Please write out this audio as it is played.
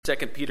2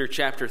 Peter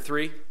chapter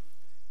 3.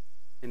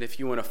 And if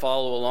you want to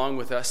follow along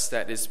with us,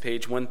 that is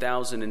page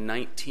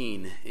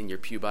 1019 in your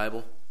Pew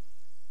Bible.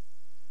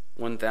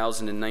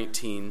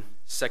 1019,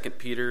 2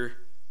 Peter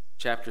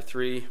chapter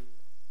 3.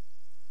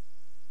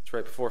 It's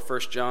right before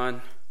 1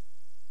 John,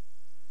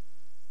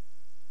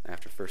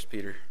 after 1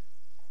 Peter,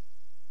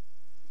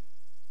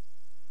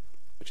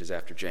 which is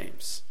after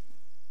James.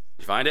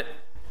 You find it?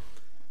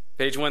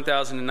 Page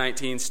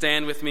 1019.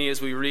 Stand with me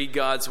as we read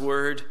God's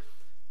Word.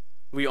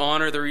 We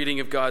honor the reading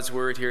of God's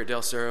Word here at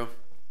Del Cerro.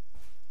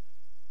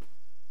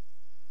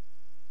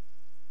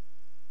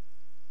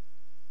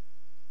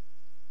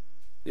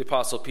 The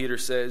Apostle Peter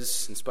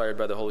says, inspired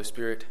by the Holy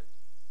Spirit,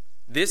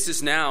 "This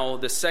is now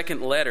the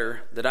second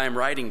letter that I am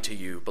writing to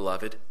you,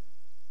 beloved.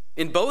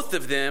 In both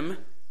of them,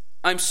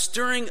 I'm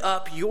stirring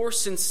up your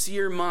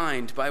sincere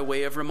mind by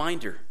way of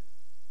reminder,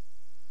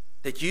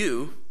 that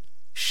you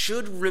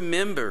should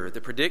remember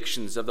the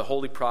predictions of the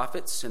holy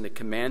prophets and the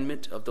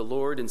commandment of the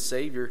Lord and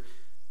Savior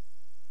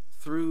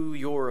through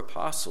your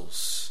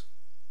apostles.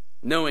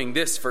 Knowing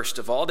this, first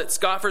of all, that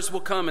scoffers will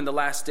come in the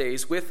last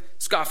days with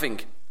scoffing,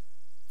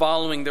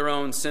 following their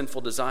own sinful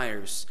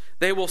desires.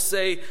 They will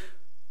say,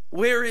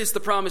 'Where is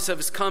the promise of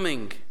his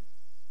coming?'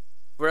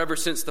 For ever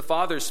since the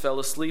fathers fell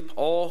asleep,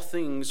 all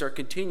things are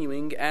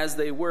continuing as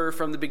they were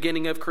from the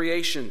beginning of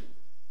creation.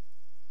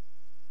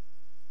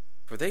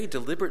 For they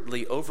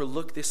deliberately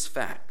overlook this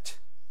fact,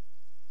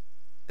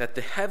 that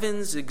the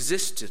heavens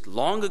existed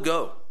long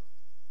ago,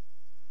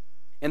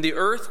 and the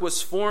earth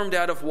was formed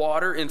out of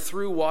water and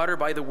through water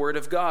by the word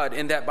of God,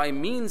 and that by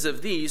means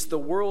of these the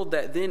world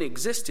that then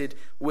existed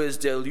was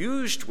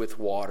deluged with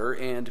water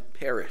and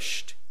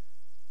perished.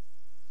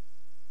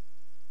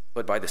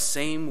 But by the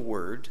same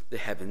word, the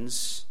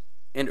heavens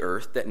and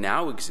earth that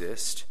now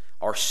exist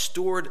are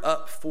stored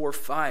up for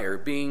fire,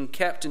 being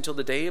kept until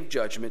the day of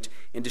judgment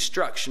and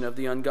destruction of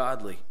the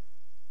ungodly.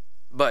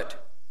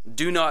 But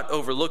do not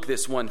overlook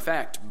this one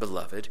fact,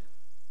 beloved,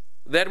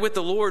 that with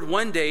the Lord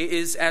 1 day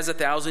is as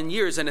 1,000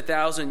 years, and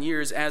 1,000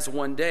 years as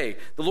 1 day.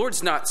 The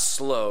Lord's not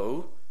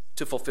slow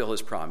to fulfill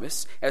his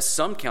promise, as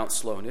some count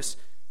slowness,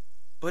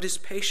 but is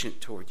patient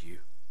toward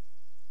you,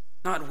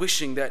 not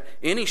wishing that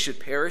any should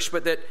perish,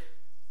 but that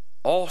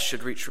all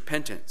should reach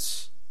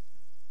repentance.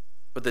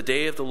 But the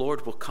day of the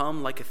Lord will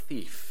come like a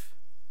thief,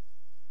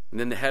 and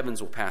then the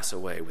heavens will pass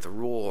away with a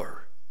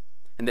roar,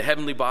 and the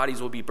heavenly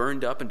bodies will be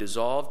burned up and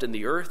dissolved, and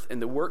the earth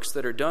and the works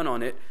that are done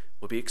on it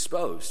will be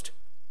exposed.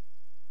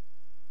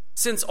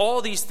 Since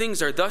all these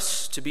things are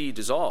thus to be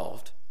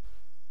dissolved,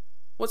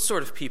 what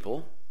sort of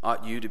people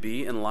ought you to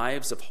be in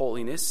lives of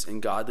holiness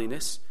and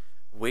godliness,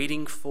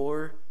 waiting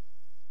for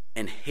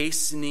and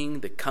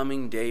hastening the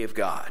coming day of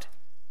God,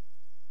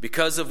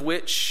 because of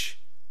which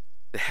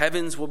the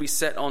heavens will be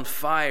set on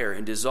fire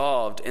and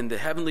dissolved, and the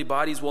heavenly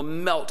bodies will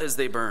melt as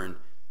they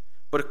burn.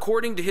 But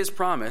according to his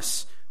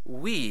promise,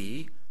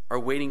 we are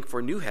waiting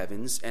for new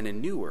heavens and a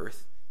new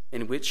earth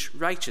in which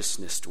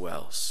righteousness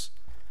dwells."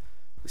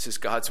 This is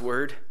God's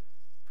word.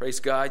 Praise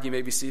God. You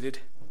may be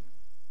seated.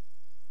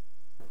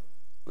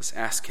 Let's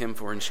ask him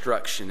for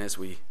instruction as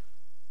we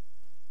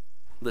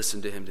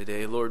listen to him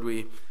today. Lord,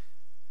 we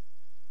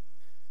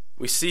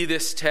see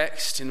this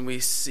text and we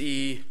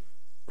see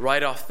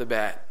right off the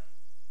bat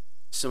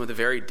some of the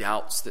very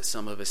doubts that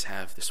some of us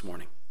have this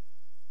morning.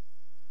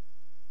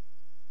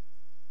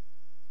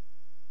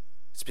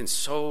 It's been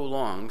so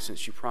long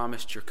since you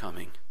promised your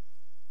coming,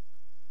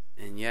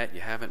 and yet you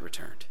haven't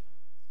returned.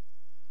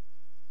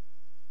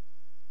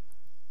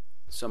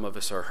 Some of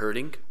us are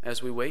hurting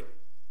as we wait.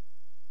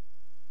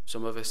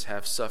 Some of us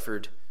have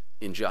suffered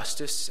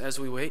injustice as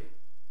we wait.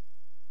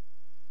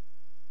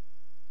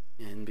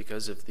 And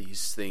because of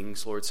these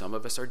things, Lord, some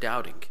of us are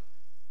doubting.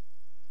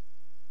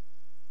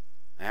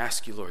 I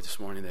ask you, Lord, this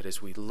morning that as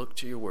we look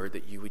to your word,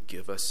 that you would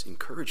give us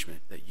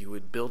encouragement, that you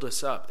would build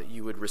us up, that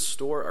you would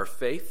restore our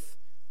faith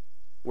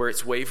where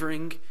it's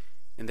wavering,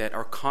 and that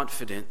our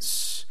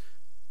confidence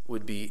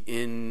would be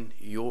in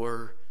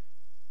your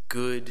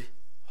good,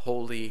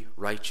 holy,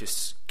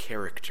 righteous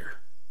character.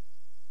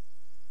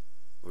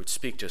 Lord,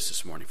 speak to us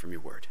this morning from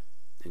your word.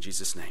 In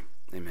Jesus' name,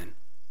 amen.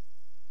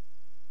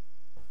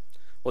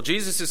 Well,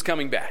 Jesus is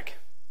coming back.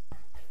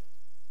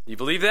 You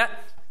believe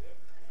that?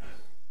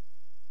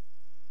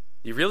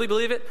 You really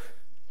believe it?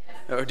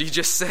 Or do you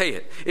just say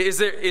it? Is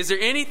there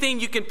anything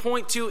you can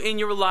point to in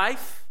your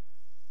life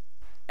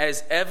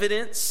as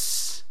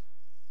evidence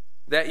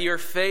that your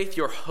faith,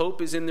 your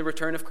hope is in the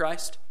return of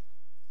Christ?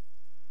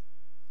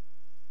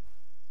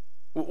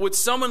 Would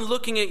someone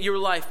looking at your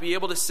life be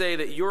able to say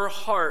that your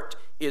heart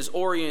is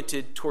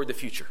oriented toward the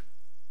future?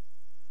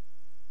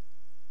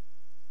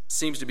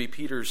 Seems to be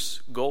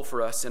Peter's goal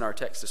for us in our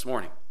text this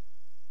morning.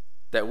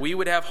 That we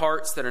would have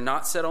hearts that are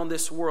not set on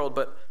this world,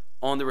 but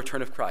on the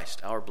return of Christ,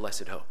 our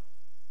blessed hope.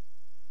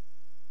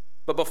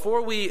 But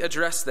before we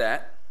address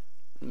that,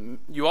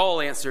 you all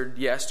answered,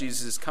 yes,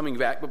 Jesus is coming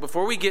back. But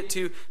before we get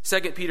to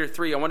 2 Peter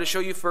 3, I want to show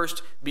you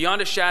first,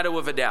 beyond a shadow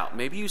of a doubt.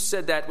 Maybe you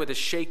said that with a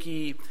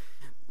shaky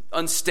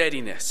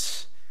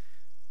unsteadiness.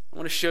 I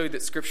want to show you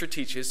that Scripture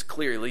teaches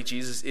clearly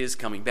Jesus is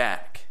coming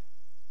back.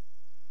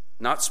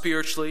 Not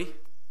spiritually,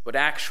 but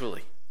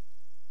actually,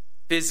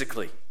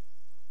 physically.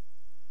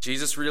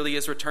 Jesus really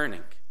is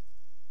returning.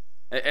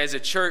 As a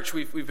church,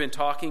 we've been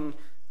talking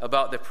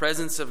about the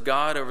presence of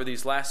God over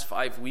these last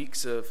 5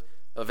 weeks of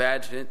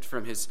Advent,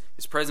 from his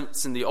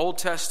presence in the Old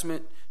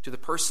Testament to the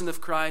person of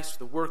Christ,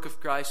 the work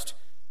of Christ,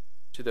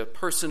 to the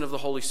person of the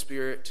Holy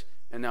Spirit,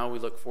 and now we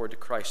look forward to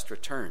Christ's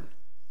return.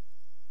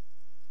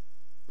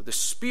 With the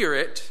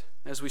Spirit,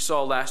 as we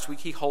saw last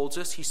week, he holds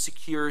us, he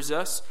secures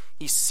us,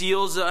 he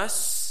seals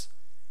us,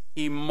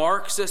 he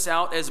marks us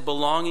out as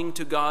belonging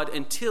to God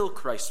until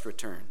Christ's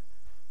return.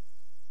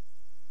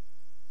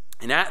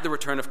 And at the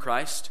return of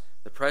Christ,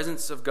 the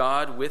presence of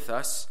God with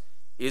us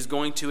is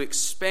going to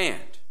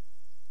expand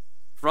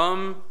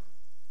from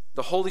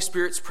the Holy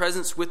Spirit's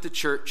presence with the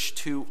church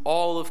to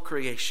all of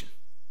creation.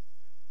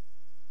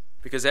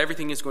 Because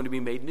everything is going to be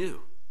made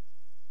new.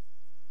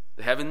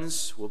 The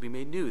heavens will be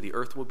made new. The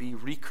earth will be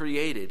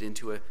recreated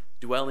into a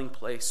dwelling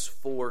place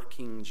for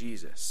King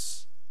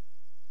Jesus.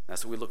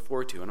 That's what we look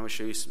forward to. And I want to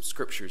show you some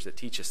scriptures that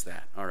teach us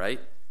that. All right?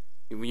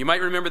 You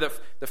might remember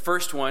the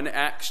first one,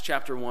 Acts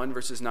chapter 1,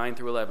 verses 9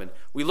 through 11.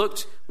 We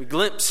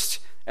glimpsed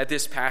at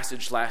this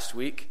passage last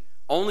week,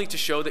 only to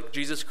show that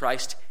Jesus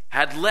Christ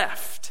had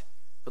left.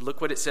 But look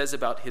what it says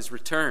about his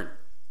return.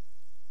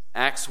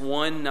 Acts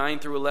 1, 9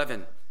 through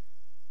 11.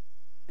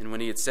 And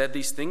when he had said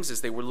these things,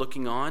 as they were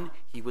looking on,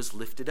 he was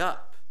lifted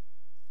up,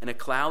 and a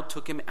cloud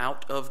took him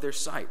out of their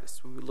sight.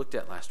 That's what we looked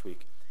at last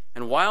week.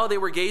 And while they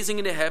were gazing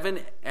into heaven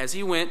as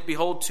he went,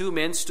 behold, 2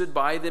 men stood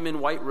by them in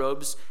white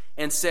robes,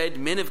 and said,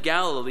 Men of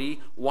Galilee,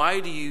 why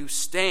do you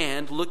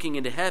stand looking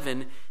into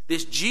heaven?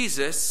 This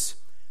Jesus,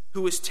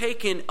 who was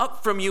taken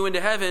up from you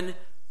into heaven,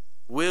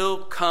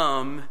 will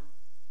come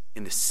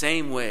in the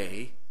same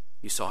way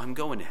you saw him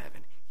go into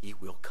heaven. He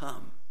will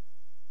come.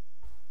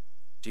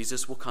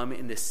 Jesus will come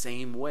in the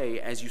same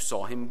way as you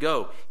saw him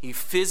go. He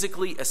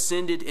physically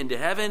ascended into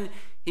heaven.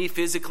 He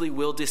physically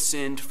will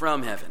descend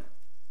from heaven.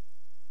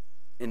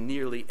 And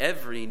nearly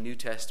every New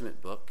Testament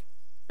book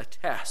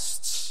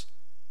attests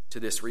to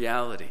this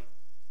reality.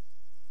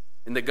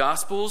 In the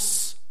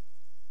Gospels,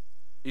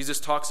 Jesus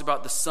talks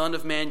about the Son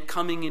of Man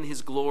coming in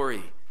his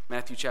glory,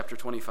 Matthew chapter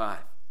 25.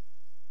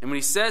 And when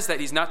he says that,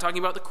 he's not talking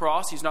about the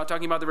cross, he's not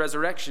talking about the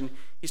resurrection,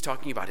 he's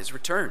talking about his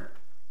return.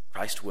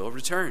 Christ will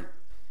return.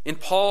 In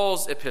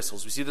Paul's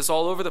epistles, we see this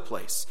all over the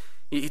place.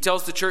 He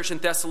tells the church in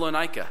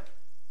Thessalonica,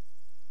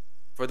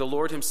 For the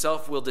Lord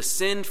himself will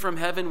descend from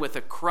heaven with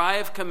a cry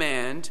of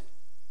command,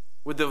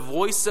 with the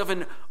voice of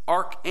an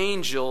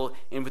archangel,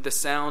 and with the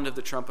sound of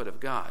the trumpet of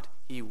God.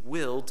 He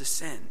will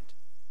descend.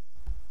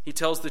 He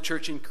tells the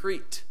church in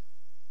Crete.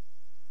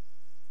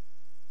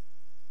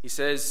 He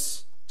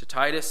says to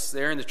Titus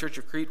there in the church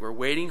of Crete, we're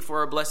waiting for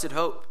our blessed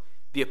hope,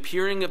 the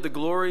appearing of the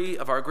glory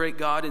of our great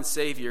God and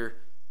Savior,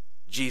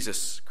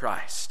 Jesus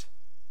Christ.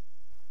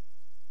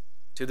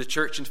 To the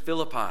church in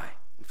Philippi,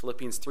 in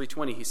Philippians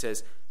 3:20, he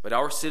says, But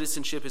our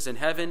citizenship is in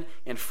heaven,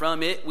 and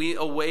from it we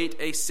await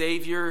a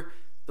Savior,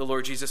 the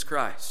Lord Jesus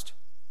Christ.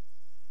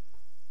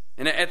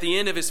 And at the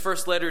end of his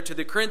first letter to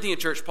the Corinthian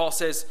church, Paul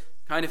says,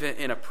 kind of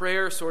in a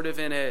prayer, sort of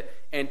in an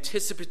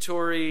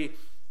anticipatory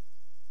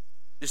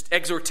just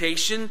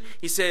exhortation,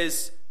 he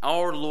says,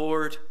 Our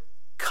Lord,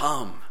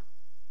 come.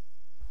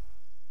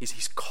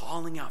 He's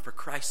calling out for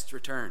Christ's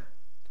return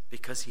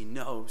because he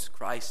knows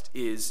Christ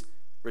is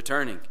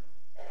returning.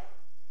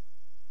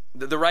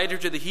 The writer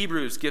to the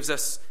Hebrews gives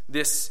us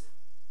this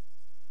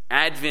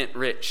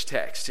Advent-rich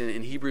text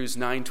in Hebrews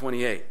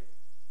 9:28.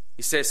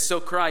 He says, So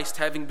Christ,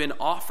 having been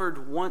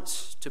offered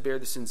once to bear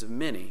the sins of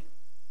many,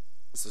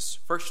 this is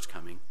first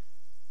coming,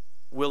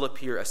 will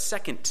appear a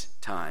second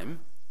time,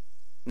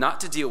 not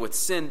to deal with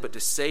sin, but to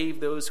save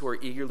those who are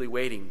eagerly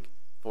waiting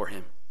for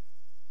him.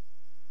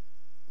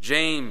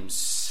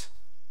 James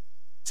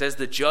says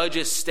the judge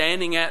is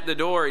standing at the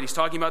door, and he's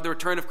talking about the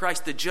return of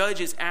Christ. The judge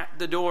is at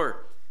the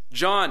door.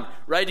 John,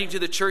 writing to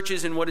the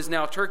churches in what is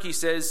now Turkey,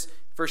 says,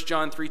 1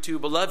 John 3:2,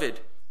 Beloved,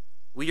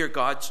 we are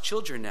God's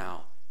children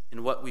now,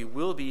 and what we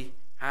will be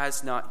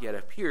has not yet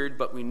appeared,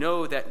 but we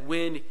know that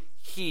when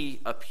he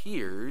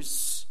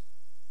appears,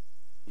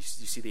 you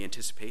see the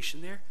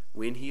anticipation there?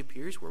 When he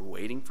appears, we're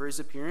waiting for his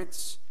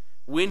appearance.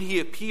 When he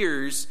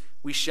appears,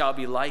 we shall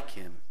be like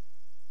him,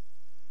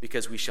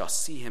 because we shall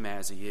see him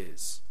as he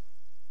is.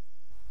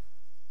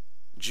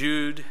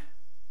 Jude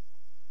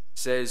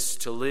says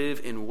to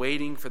live in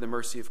waiting for the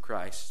mercy of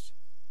Christ.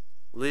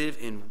 Live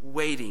in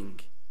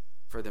waiting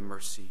for the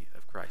mercy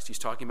of Christ. He's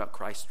talking about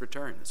Christ's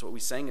return. That's what we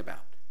sang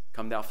about.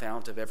 Come thou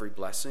fount of every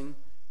blessing.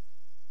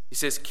 He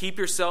says, keep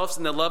yourselves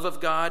in the love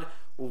of God,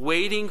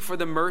 waiting for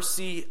the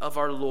mercy of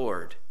our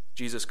Lord,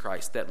 Jesus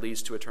Christ, that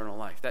leads to eternal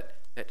life. That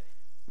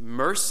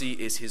mercy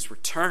is his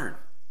return.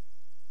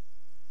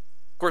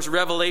 Of course,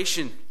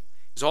 Revelation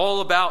is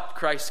all about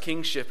Christ's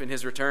kingship and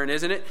his return,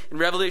 isn't it? In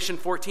Revelation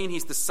 14,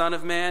 he's the Son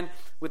of Man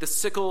with a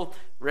sickle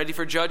ready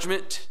for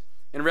judgment.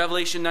 In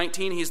Revelation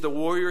 19, he's the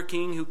warrior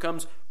king who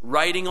comes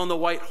riding on the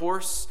white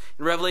horse.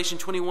 In Revelation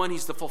 21,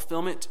 he's the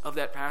fulfillment of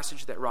that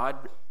passage that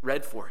Rod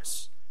read for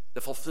us,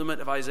 the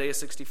fulfillment of Isaiah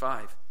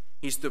 65.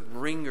 He's the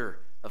bringer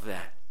of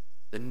that,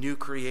 the new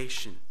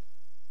creation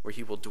where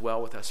he will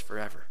dwell with us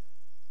forever.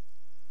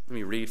 Let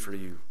me read for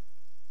you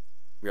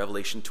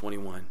Revelation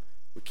 21.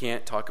 We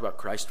can't talk about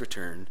Christ's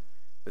return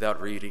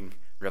without reading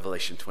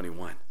Revelation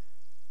 21.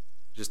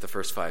 Just the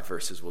first 5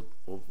 verses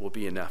will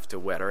be enough to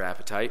whet our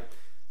appetite.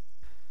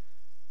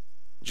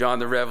 John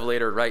the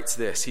Revelator writes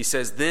this. He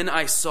says, "Then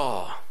I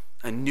saw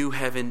a new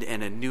heaven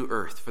and a new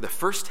earth, for the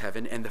first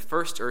heaven and the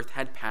first earth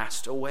had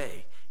passed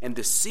away, and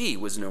the sea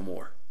was no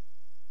more.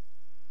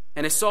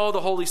 And I saw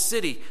the holy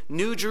city,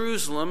 New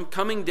Jerusalem,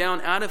 coming down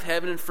out of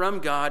heaven from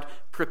God,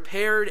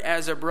 prepared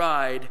as a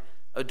bride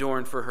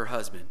adorned for her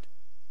husband.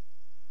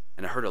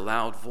 And I heard a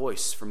loud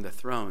voice from the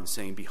throne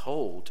saying,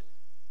 'Behold,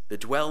 the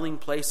dwelling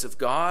place of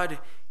God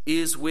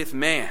is with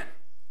man.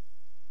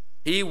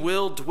 He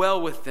will dwell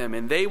with them,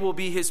 and they will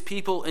be his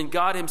people, and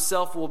God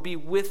himself will be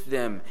with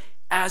them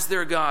as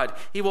their God.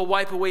 He will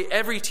wipe away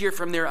every tear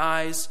from their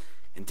eyes,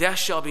 and death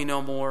shall be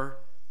no more.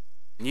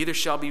 Neither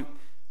shall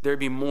there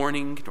be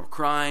mourning, nor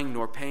crying,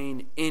 nor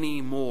pain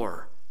any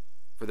more,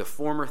 for the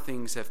former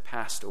things have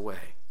passed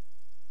away.'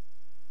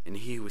 And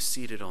he who was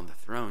seated on the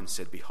throne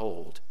said,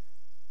 'Behold,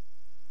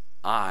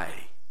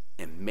 I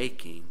am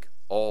making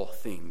all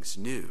things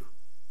new.'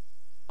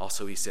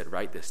 Also he said,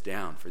 'Write this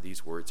down, for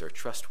these words are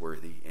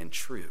trustworthy and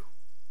true.'"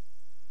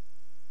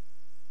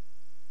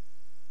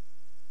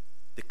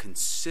 The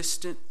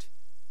consistent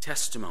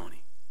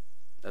testimony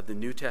of the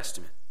New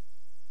Testament,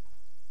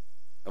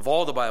 of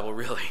all the Bible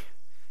really,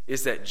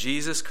 is that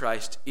Jesus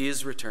Christ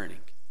is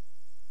returning.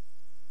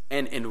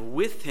 And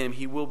with him,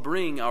 he will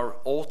bring our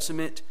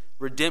ultimate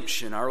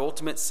redemption, our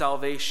ultimate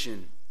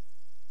salvation.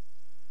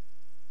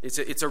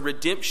 It's a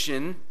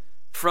redemption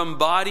from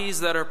bodies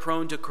that are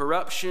prone to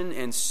corruption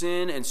and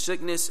sin and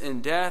sickness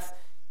and death,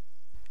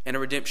 and a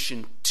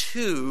redemption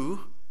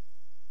to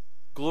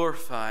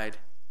glorified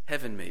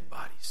heaven-made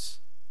bodies.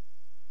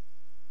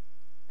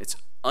 It's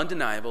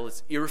undeniable,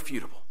 it's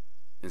irrefutable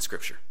in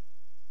Scripture.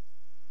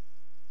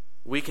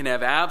 We can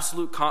have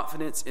absolute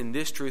confidence in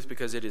this truth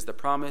because it is the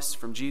promise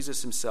from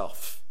Jesus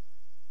himself.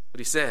 But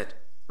he said,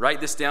 "Write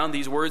this down,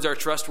 these words are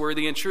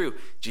trustworthy and true."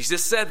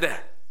 Jesus said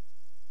that.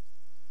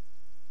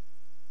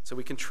 So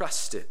we can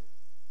trust it.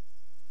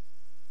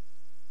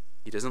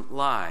 He doesn't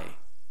lie.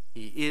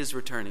 He is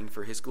returning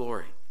for his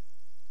glory.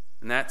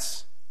 And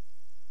that's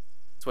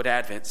what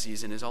Advent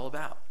season is all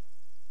about.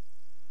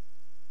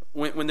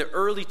 When the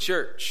early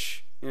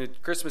church,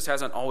 Christmas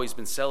hasn't always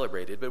been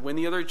celebrated, but when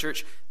the early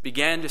church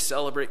began to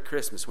celebrate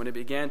Christmas, when it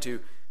began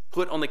to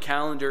put on the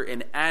calendar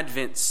an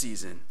Advent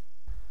season,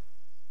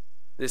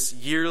 this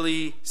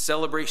yearly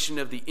celebration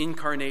of the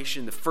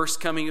incarnation, the first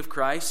coming of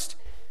Christ,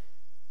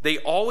 they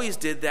always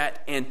did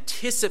that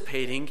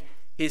anticipating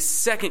his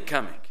second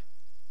coming.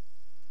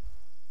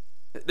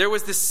 There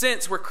was this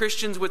sense where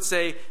Christians would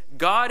say,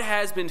 God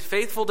has been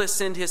faithful to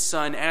send his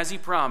Son as he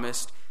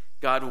promised.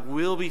 God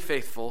will be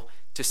faithful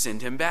to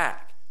send him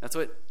back. That's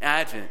what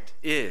Advent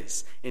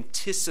is,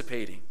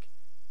 anticipating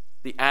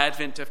the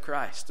advent of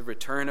Christ, the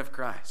return of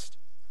Christ.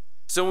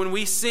 So when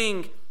we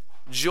sing,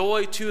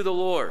 "Joy to the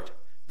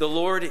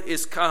Lord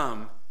is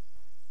come,"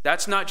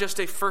 that's not just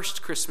a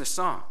first Christmas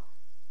song.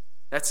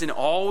 That's an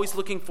always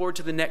looking forward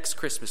to the next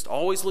Christmas,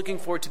 always looking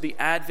forward to the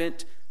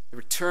advent, the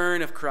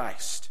return of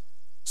Christ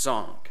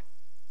song.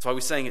 That's why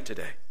we sang it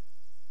today.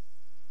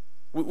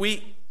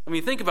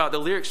 Think about the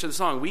lyrics to the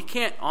song. We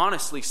can't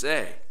honestly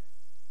say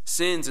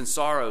sins and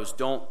sorrows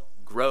don't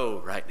grow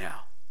right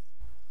now.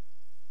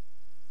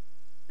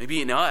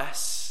 Maybe in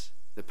us,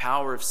 the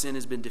power of sin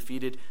has been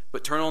defeated,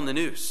 but turn on the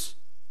news.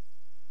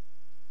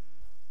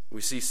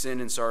 We see sin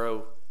and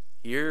sorrow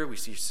here. We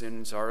see sin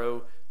and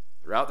sorrow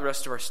throughout the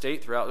rest of our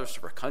state, throughout the rest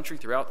of our country,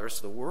 throughout the rest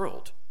of the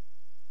world.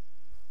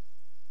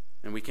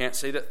 And we can't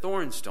say that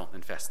thorns don't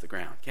infest the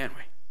ground, can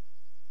we?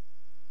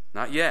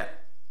 Not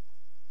yet.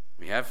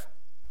 We have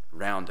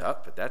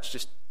Roundup, but that's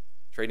just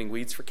trading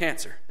weeds for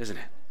cancer, isn't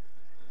it?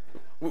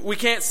 We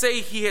can't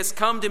say he has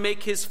come to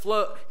make his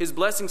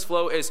blessings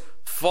flow as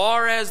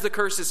far as the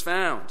curse is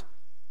found.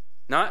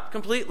 Not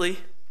completely.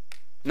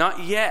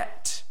 Not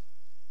yet.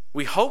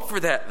 We hope for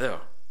that,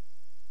 though.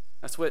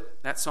 That's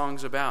what that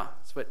song's about.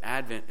 That's what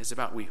Advent is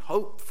about. We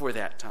hope for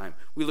that time.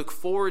 We look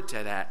forward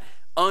to that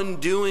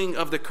undoing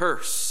of the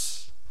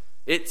curse.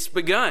 It's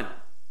begun.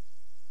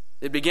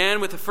 It began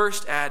with the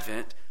first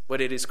Advent,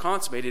 but it is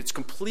consummated. It's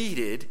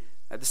completed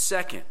at the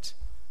second.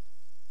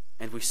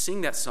 And we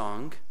sing that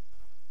song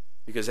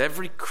because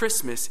every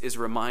Christmas is a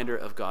reminder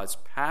of God's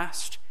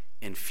past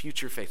and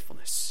future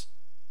faithfulness.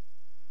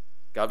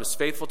 God was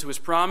faithful to his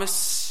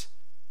promise.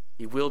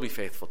 He will be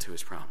faithful to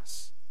his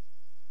promise.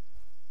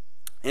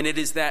 And it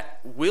is that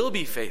will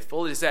be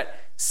faithful, it is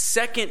that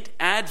second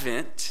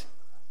Advent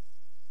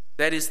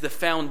that is the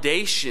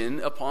foundation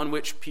upon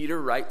which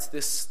Peter writes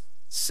this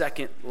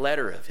second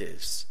letter of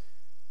his.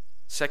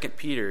 2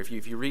 Peter, if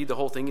you read the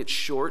whole thing, it's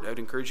short. I would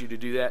encourage you to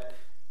do that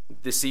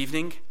this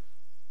evening.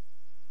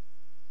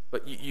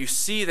 But you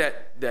see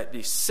that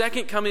the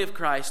second coming of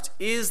Christ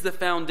is the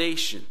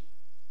foundation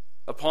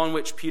upon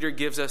which Peter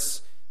gives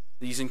us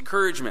these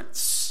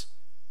encouragements.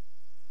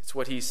 It's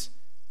what he's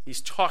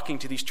he's talking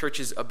to these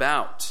churches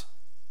about.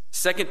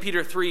 2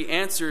 Peter 3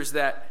 answers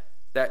that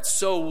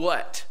so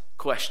what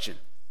question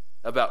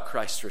about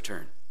Christ's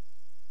return.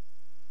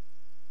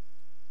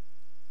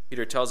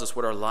 Peter tells us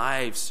what our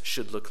lives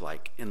should look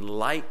like in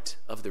light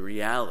of the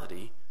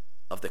reality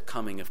of the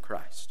coming of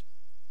Christ.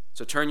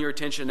 So turn your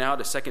attention now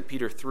to 2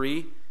 Peter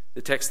 3,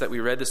 the text that we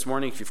read this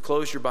morning. If you've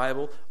closed your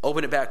Bible,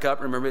 open it back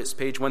up. Remember, it's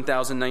page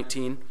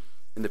 1019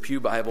 in the Pew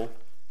Bible.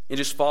 And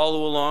just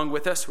follow along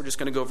with us. We're just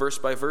going to go verse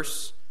by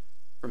verse,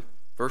 from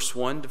verse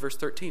 1 to verse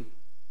 13.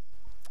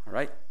 All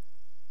right?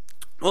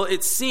 Well,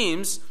 it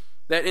seems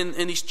that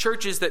in these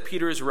churches that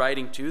Peter is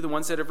writing to, the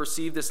ones that have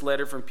received this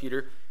letter from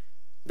Peter,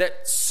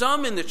 that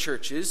some in the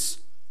churches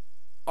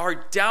are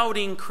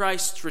doubting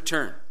Christ's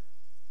return.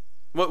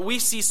 What we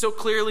see so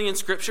clearly in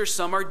Scripture,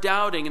 some are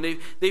doubting, and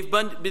they've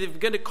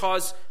begun to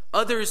cause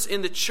others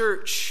in the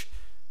church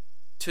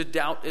to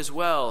doubt as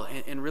well,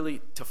 and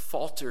really to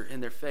falter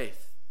in their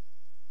faith.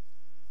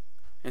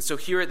 And so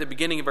here at the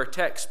beginning of our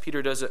text,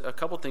 Peter does a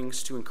couple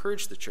things to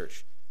encourage the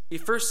church. He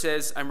first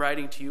says, I'm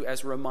writing to you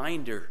as a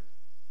reminder.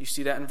 You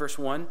see that in verse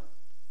 1?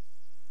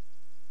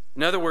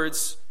 In other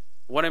words,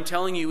 what I'm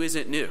telling you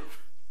isn't new.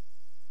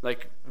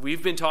 Like,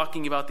 we've been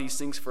talking about these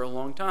things for a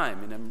long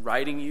time, and I'm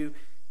writing you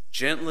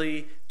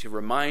gently to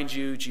remind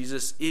you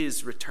Jesus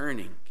is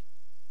returning.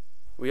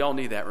 We all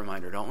need that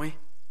reminder, don't we?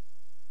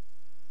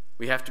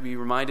 We have to be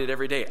reminded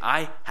every day.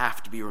 I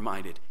have to be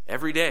reminded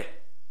every day.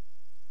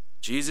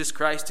 Jesus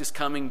Christ is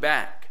coming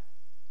back.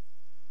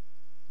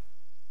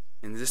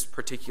 In this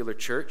particular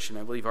church, and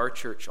I believe our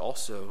church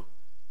also,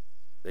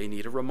 they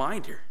need a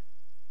reminder.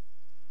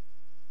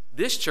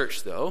 This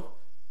church, though,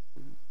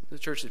 the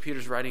church that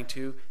Peter's writing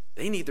to,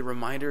 they need the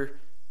reminder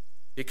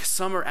because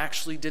some are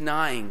actually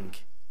denying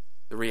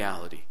the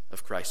reality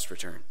of Christ's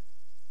return.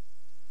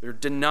 They're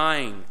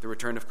denying the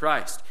return of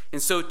Christ.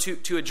 And so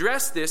to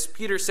address this,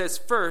 Peter says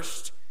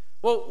first,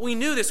 well, we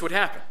knew this would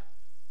happen.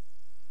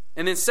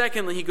 And then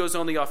secondly, he goes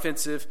on the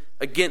offensive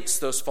against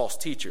those false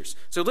teachers.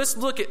 So let's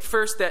look at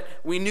first that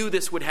we knew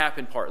this would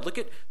happen part. Look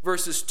at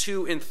verses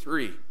 2 and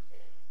 3.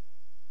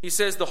 He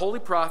says the holy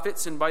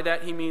prophets, and by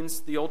that he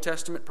means the Old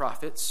Testament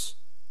prophets,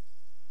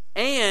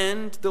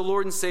 and the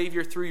Lord and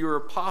Savior through your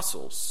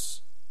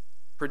apostles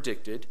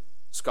predicted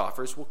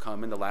scoffers will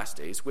come in the last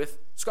days with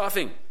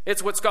scoffing.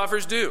 It's what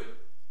scoffers do.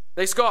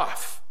 They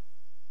scoff.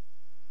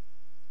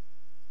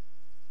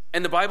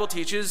 And the Bible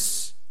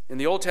teaches in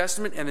the Old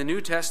Testament and the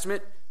New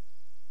Testament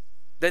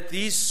that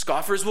these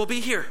scoffers will be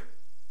here.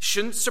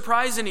 Shouldn't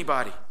surprise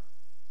anybody.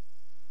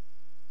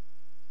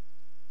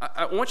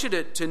 I want you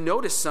to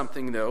notice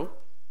something, though.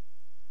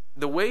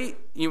 The way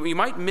you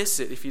might miss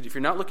it if you're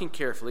not looking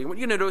carefully. I want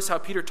you to notice how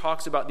Peter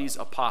talks about these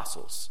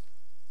apostles.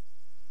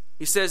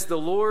 He says the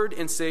Lord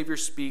and Savior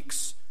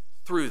speaks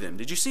through them.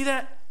 Did you see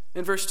that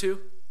in verse 2?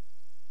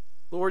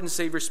 Lord and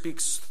Savior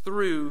speaks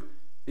through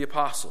the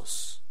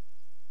apostles.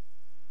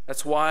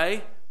 That's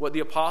why what the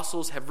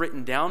apostles have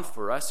written down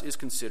for us is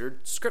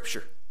considered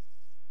Scripture.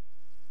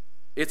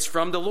 It's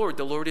from the Lord.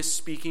 The Lord is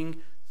speaking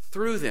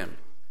through them.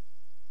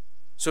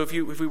 So if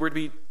we were to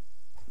be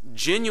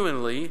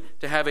genuinely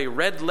to have a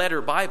red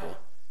letter Bible,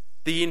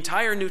 the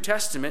entire New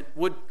Testament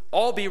would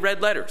all be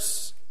red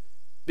letters.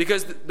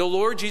 Because the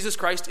Lord Jesus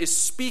Christ is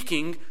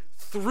speaking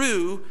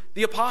through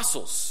the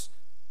apostles.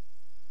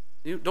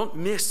 You don't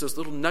miss those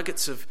little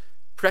nuggets of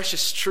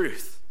precious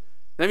truth.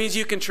 That means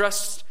you can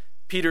trust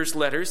Peter's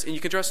letters, and you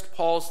can trust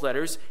Paul's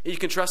letters, and you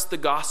can trust the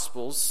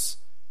Gospels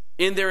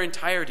in their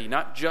entirety,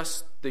 not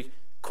just the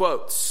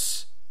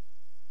quotes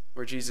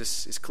where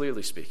Jesus is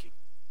clearly speaking.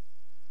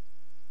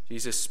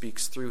 Jesus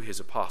speaks through his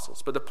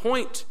apostles. But the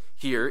point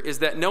here is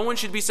that no one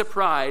should be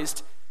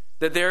surprised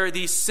that there are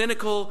these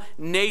cynical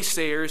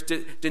naysayers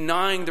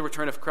denying the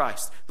return of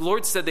Christ. The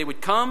Lord said they would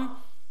come,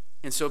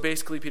 and so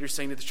basically Peter's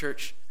saying to the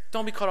church,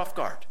 don't be caught off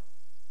guard.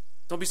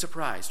 Don't be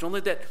surprised. Don't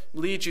let that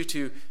lead you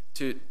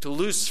to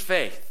lose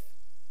faith.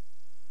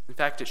 In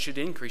fact, it should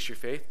increase your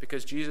faith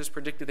because Jesus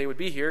predicted they would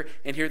be here,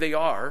 and here they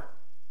are.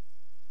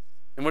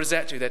 And what does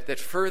that do? That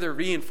further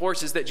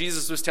reinforces that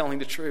Jesus was telling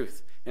the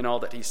truth in all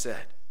that he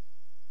said.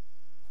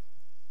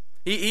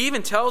 He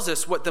even tells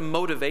us what the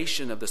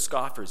motivation of the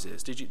scoffers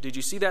is. Did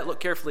you see that? Look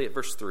carefully at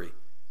verse 3. He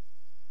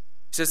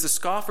says the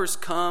scoffers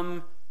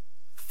come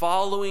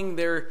following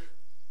their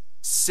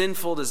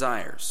sinful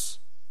desires.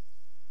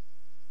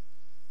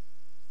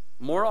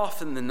 More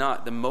often than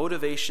not, the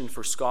motivation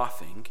for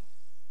scoffing,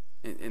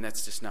 and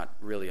that's just not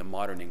really a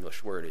modern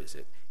English word, is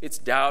it? It's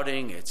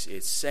doubting, it's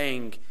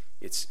saying,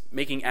 it's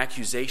making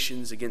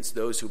accusations against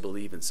those who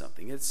believe in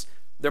something.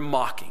 They're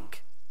mocking,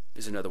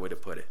 is another way to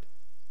put it.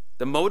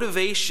 The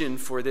motivation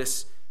for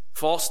this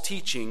false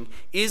teaching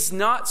is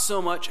not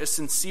so much a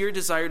sincere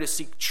desire to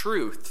seek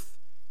truth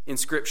in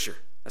Scripture.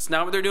 That's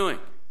not what they're doing.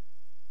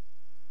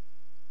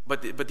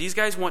 But these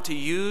guys want to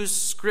use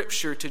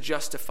Scripture to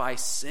justify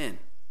sin.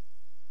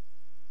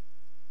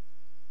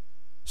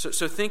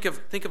 So think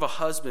of a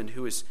husband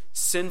who is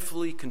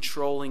sinfully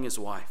controlling his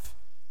wife.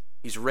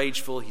 He's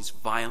rageful, he's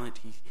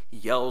violent, he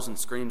yells and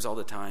screams all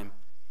the time.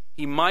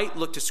 he might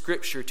look to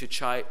Scripture to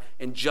try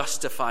and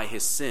justify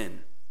his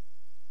sin.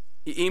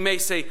 He may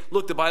say,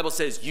 look, the Bible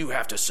says you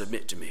have to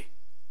submit to me.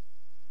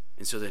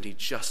 And so that he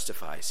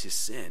justifies his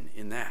sin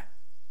in that.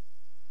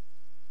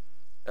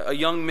 A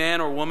young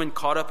man or woman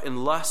caught up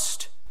in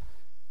lust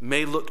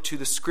may look to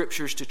the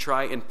Scriptures to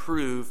try and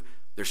prove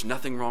there's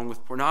nothing wrong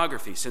with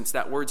pornography, since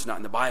that word's not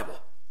in the Bible.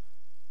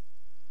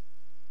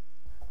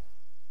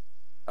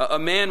 A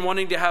man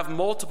wanting to have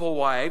multiple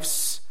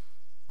wives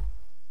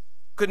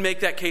could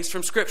make that case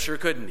from Scripture,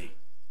 couldn't he?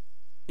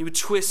 He would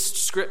twist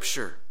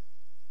Scripture.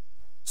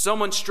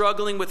 Someone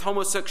struggling with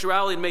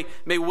homosexuality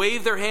may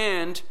wave their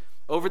hand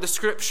over the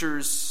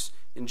Scriptures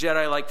in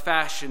Jedi-like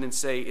fashion and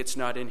say, it's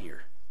not in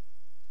here.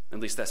 At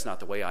least that's not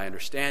the way I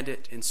understand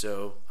it, and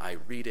so I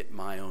read it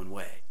my own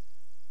way.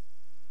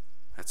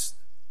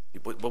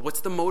 But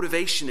what's the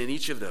motivation in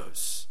each of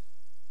those?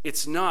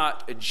 It's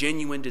not a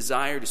genuine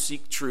desire to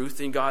seek truth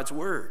in God's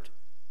Word.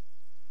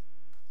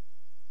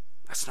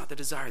 That's not the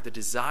desire. The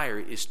desire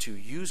is to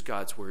use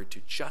God's Word to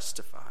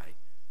justify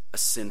a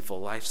sinful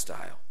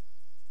lifestyle.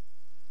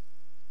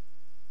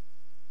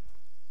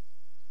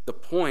 The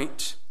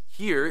point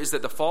here is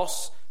that the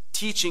false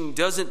teaching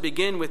doesn't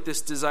begin with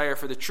this desire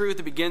for the truth.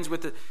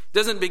 It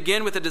doesn't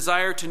begin with a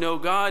desire to know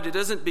God. It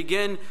doesn't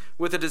begin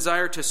with a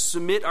desire to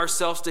submit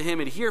ourselves to Him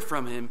and hear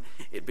from Him.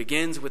 It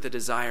begins with a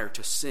desire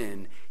to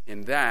sin,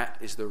 and that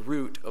is the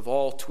root of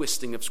all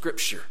twisting of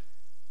Scripture.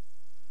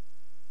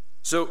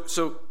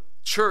 So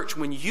church,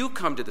 when you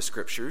come to the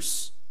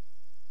Scriptures,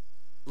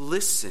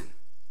 listen.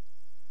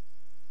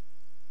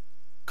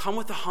 Come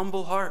with a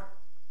humble heart.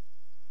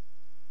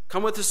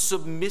 Come with a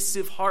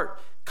submissive heart.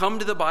 Come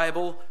to the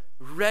Bible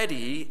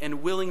ready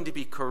and willing to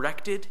be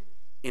corrected,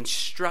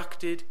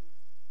 instructed,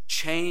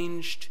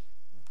 changed,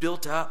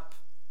 built up.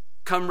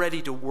 Come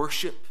ready to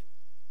worship.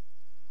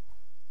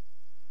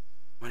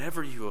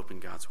 Whenever you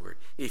open God's Word,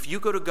 if you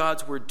go to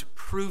God's Word to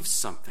prove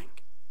something,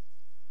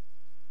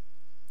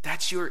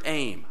 that's your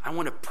aim. I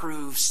want to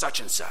prove such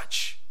and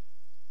such.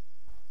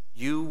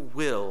 You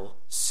will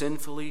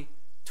sinfully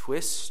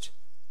twist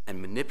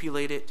and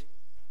manipulate it,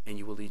 and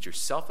you will lead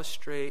yourself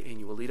astray, and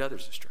you will lead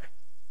others astray.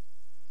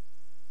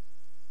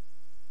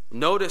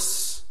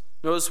 Notice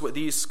what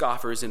these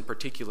scoffers in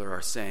particular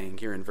are saying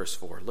here in verse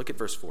 4. Look at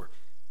verse 4.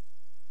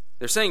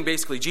 They're saying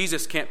basically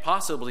Jesus can't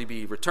possibly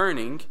be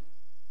returning.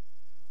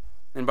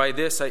 And by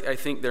this, I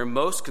think they're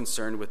most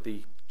concerned with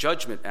the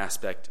judgment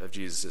aspect of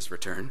Jesus'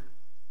 return.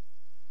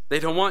 They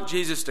don't want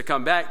Jesus to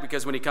come back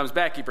because when he comes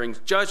back, he brings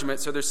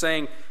judgment. So they're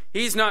saying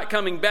he's not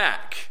coming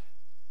back.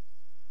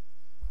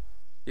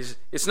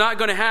 It's not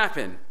going to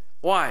happen.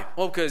 Why?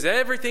 Well, because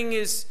everything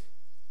is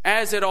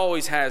as it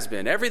always has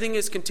been. Everything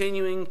is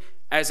continuing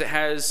as it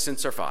has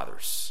since our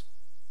fathers.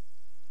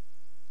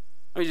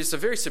 I mean, it's a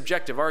very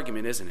subjective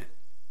argument, isn't it?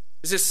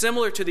 This is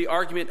similar to the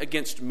argument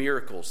against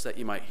miracles that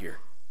you might hear.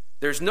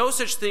 There's no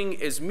such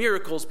thing as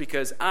miracles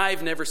because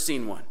I've never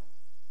seen one.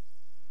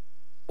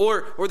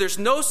 Or there's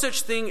no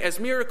such thing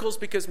as miracles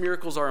because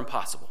miracles are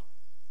impossible.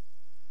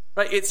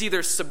 Right? It's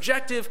either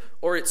subjective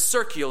or it's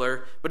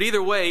circular, but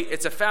either way,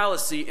 it's a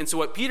fallacy. And so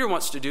what Peter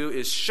wants to do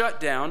is shut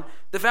down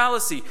the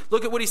fallacy.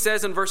 Look at what he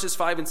says in verses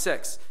 5 and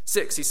 6.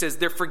 He says,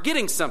 they're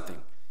forgetting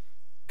something.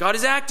 God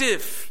is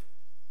active.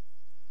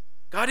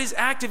 God is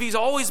active. He's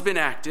always been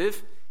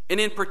active. And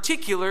in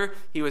particular,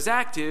 he was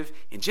active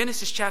in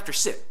Genesis chapter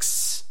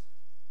 6.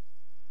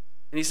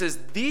 And he says,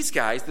 these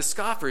guys, the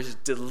scoffers,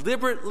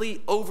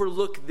 deliberately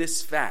overlook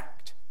this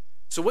fact.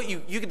 So what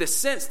you get the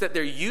sense that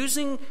they're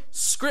using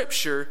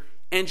Scripture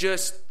and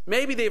just,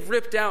 maybe they've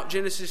ripped out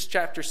Genesis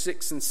chapter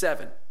 6 and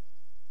 7.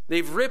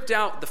 They've ripped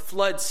out the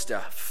flood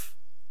stuff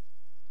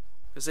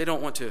because they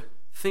don't want to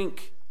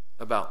think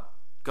about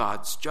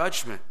God's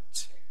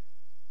judgment.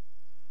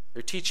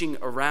 They're teaching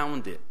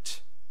around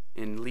it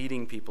and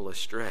leading people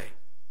astray.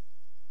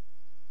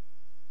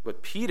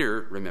 But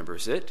Peter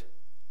remembers it,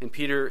 and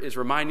Peter is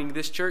reminding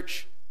this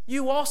church,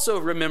 you also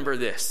remember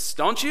this,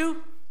 don't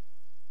you?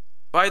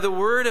 By the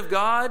word of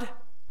God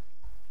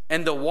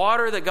and the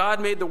water that God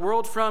made the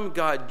world from,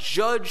 God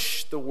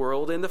judged the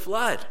world in the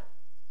flood.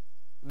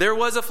 There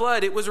was a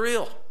flood. It was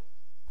real.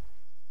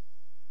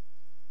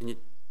 And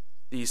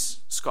these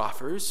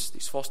scoffers,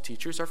 these false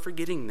teachers, are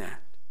forgetting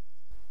that.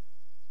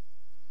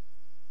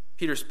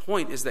 Peter's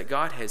point is that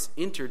God has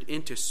entered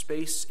into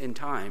space and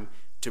time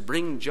to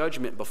bring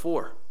judgment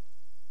before.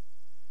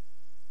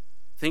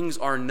 Things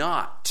are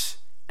not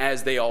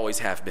as they always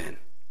have been.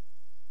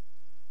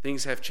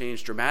 Things have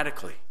changed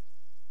dramatically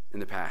in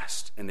the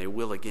past, and they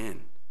will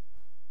again.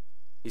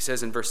 He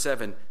says in verse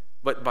 7,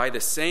 but by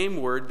the same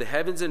word, the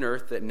heavens and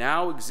earth that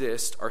now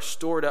exist are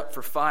stored up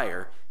for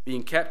fire,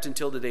 being kept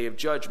until the day of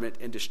judgment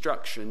and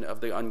destruction of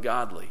the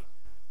ungodly.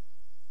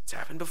 It's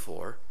happened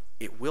before.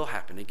 It will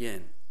happen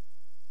again.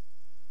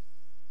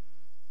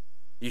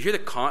 You hear the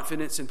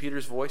confidence in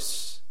Peter's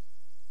voice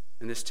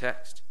in this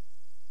text?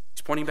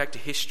 He's pointing back to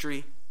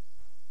history,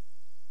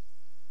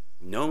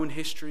 known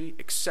history,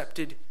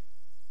 accepted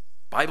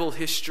Bible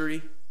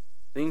history,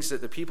 things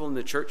that the people in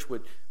the church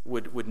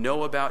would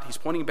know about. He's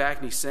pointing back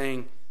and he's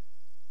saying,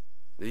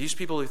 These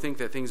people who think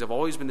that things have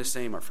always been the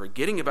same are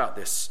forgetting about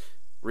this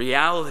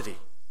reality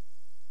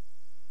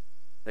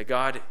that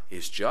God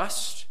is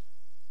just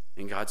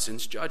and God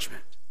sends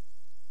judgment.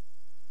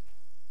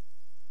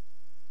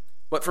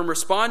 But from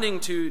responding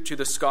to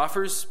the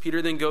scoffers,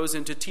 Peter then goes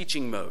into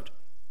teaching mode.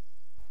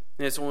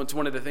 And it's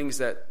one of the things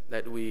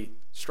that we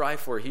strive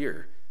for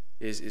here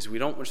is we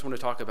don't just want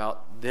to talk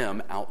about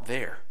them out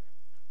there.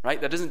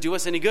 Right? That doesn't do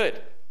us any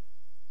good.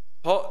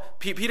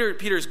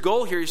 Peter's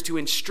goal here is to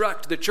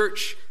instruct the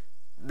church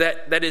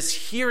that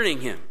is hearing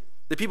him,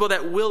 the people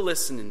that will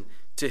listen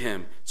to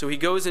him. So he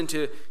goes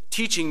into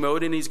teaching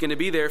mode, and he's going to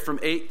be there from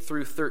 8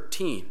 through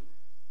 13.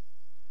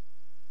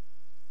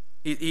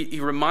 He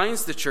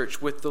reminds the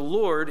church with the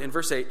Lord, in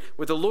verse 8,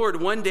 with the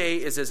Lord 1 day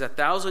is as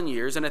 1,000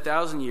 years, and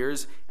 1,000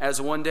 years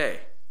as 1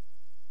 day.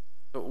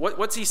 But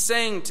what's he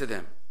saying to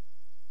them?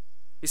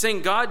 He's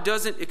saying God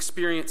doesn't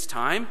experience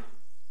time.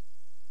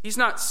 He's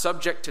not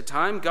subject to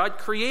time. God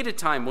created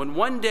time. When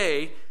 1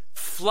 day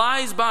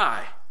flies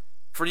by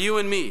for you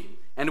and me,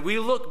 and we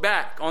look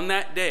back on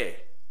that day,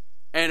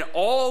 and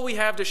all we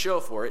have to show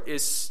for it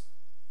is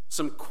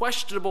some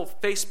questionable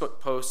Facebook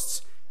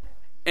posts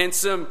and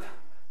some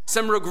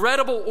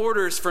regrettable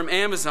orders from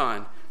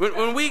Amazon.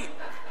 When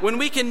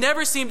we can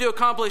never seem to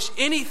accomplish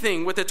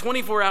anything with the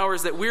 24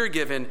 hours that we're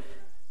given,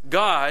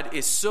 God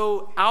is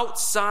so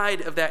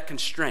outside of that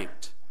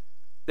constraint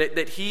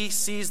that he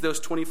sees those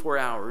 24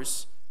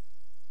 hours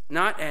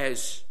not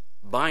as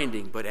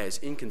binding, but as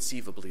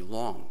inconceivably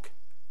long.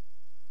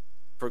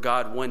 For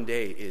God, 1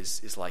 day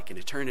is like an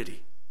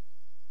eternity.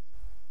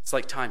 It's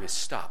like time has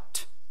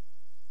stopped.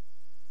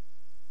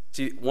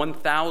 See,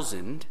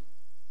 1,000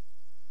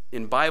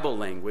 in Bible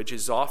language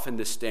is often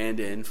the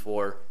stand-in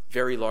for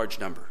very large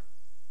number.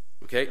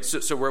 Okay,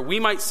 so where we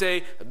might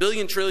say a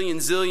billion, trillion,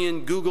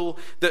 zillion, Google,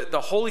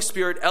 the Holy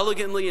Spirit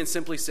elegantly and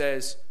simply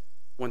says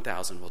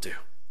 1,000 will do.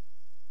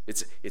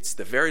 It's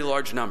the very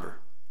large number.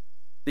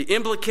 The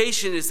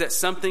implication is that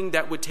something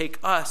that would take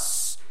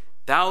us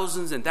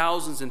thousands and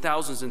thousands and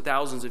thousands and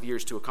thousands of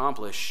years to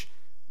accomplish,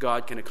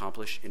 God can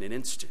accomplish in an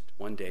instant.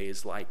 1 day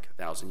is like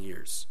 1,000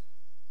 years.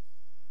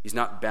 He's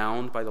not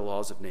bound by the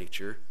laws of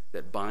nature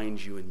that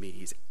bind you and me.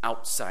 He's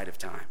outside of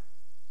time.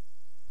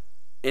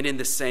 And in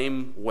the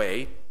same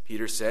way,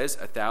 Peter says,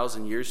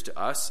 1,000 years to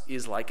us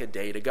is like a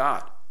day to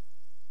God.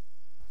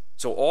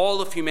 So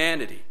all of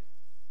humanity,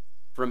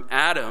 from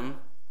Adam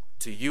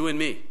to you and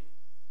me,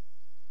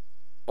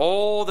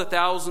 all the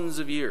thousands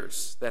of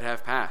years that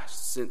have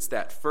passed since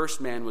that first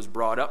man was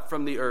brought up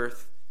from the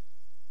earth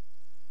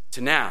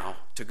to now,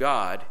 to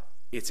God,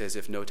 it's as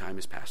if no time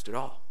has passed at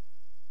all.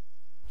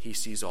 He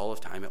sees all of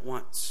time at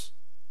once.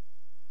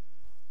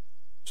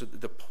 So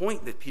the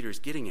point that Peter's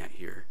getting at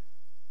here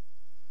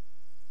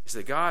is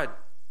that God,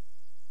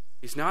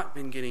 he's not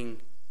been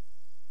getting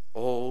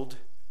old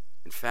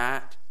and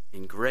fat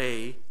and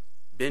gray,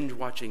 binge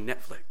watching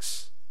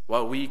Netflix,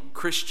 while we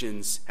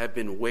Christians have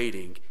been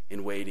waiting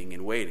and waiting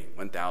and waiting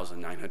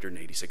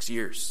 1,986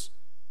 years.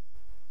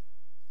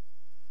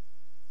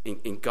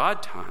 In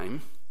God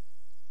time,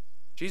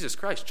 Jesus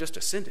Christ just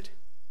ascended.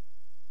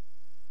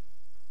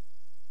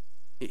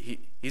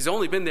 He's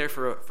only been there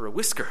for a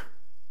whisker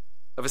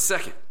of a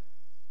second.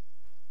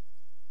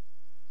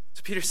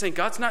 So Peter's saying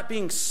God's not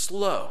being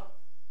slow.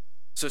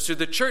 So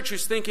the church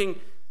who's thinking,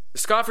 the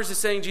scoffers are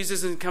saying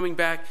Jesus isn't coming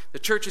back, the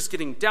church is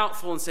getting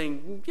doubtful and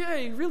saying, yeah,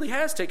 he really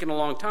has taken a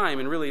long time,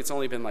 and really it's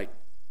only been like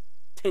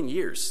 10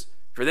 years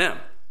for them.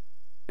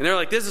 And they're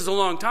like, this is a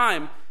long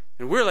time.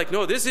 And we're like,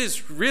 no, this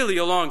is really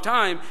a long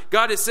time.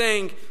 God is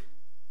saying,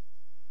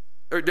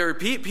 or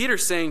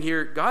Peter's saying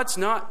here, God's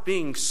not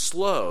being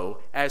slow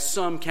as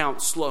some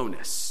count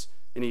slowness.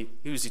 And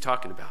who's he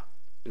talking about?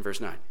 In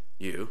verse 9,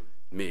 you,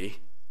 me.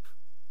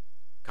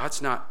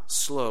 God's not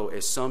slow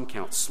as some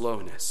count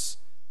slowness.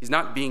 He's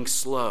not being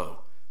slow.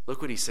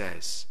 Look what he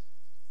says.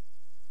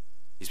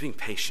 He's being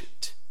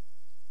patient.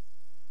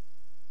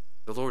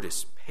 The Lord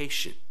is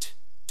patient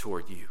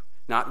toward you,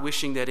 not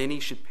wishing that any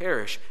should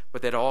perish,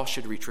 but that all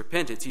should reach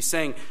repentance. He's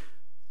saying,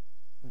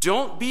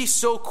 don't be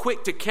so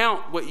quick to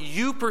count what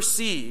you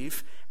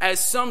perceive as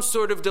some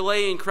sort of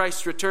delay in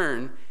Christ's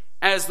return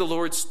as the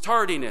Lord's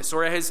tardiness,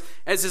 or as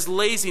his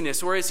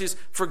laziness, or as his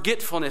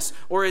forgetfulness,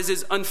 or as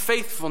his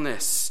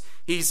unfaithfulness.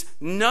 He's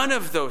none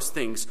of those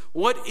things.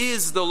 What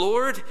is the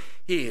Lord?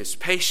 He is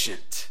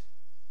patient.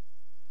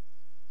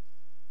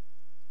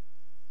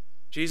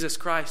 Jesus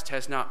Christ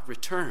has not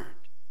returned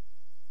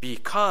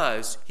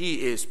because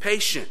he is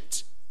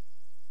patient.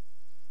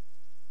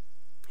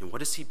 And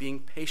what is he being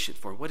patient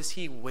for? What is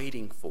he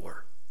waiting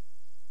for?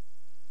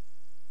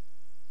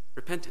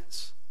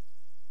 Repentance.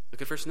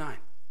 Look at verse 9.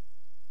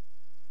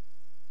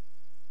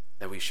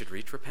 That we should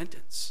reach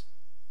repentance.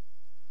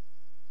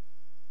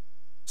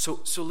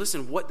 So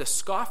listen, what the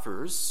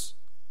scoffers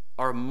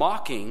are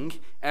mocking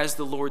as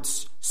the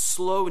Lord's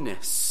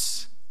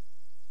slowness,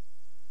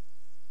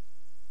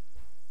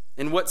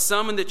 and what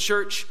some in the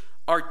church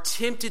are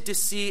tempted to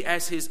see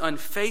as his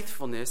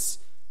unfaithfulness,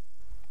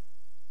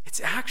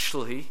 it's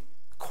actually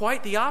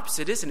quite the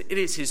opposite, isn't it? It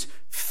is his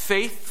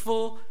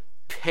faithful,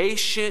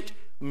 patient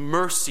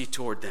mercy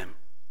toward them.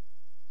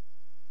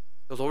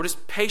 The Lord is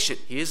patient.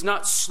 He is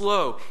not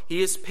slow.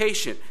 He is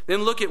patient.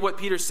 Then look at what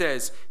Peter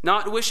says.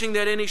 Not wishing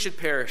that any should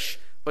perish,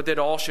 but that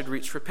all should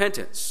reach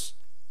repentance.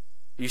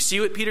 Do you see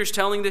what Peter's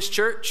telling this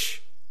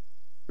church?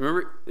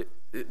 Remember,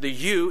 the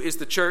you is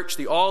the church,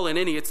 the all and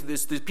any, it's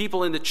the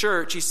people in the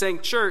church. He's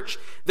saying, church,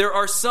 there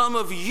are some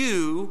of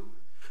you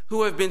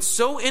who have been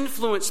so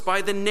influenced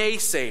by the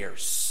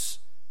naysayers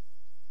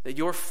that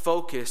your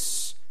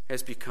focus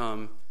has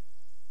become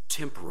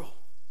temporal.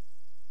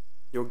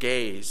 Your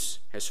gaze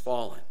has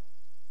fallen.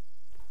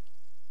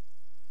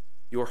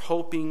 You're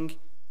hoping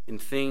in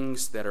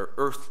things that are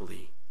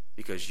earthly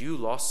because you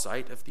lost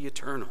sight of the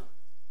eternal.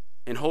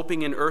 And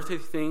hoping in earthly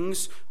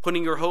things,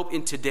 putting your hope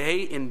in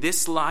today, in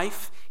this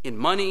life, in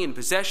money and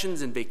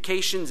possessions and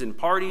vacations and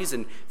parties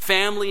and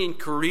family and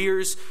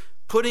careers,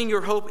 putting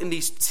your hope in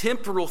these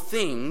temporal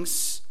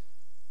things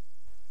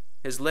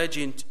has led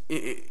you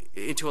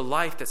into a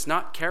life that's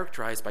not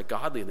characterized by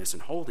godliness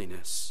and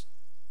holiness,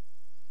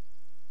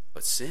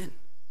 but sin.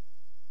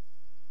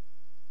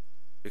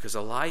 Because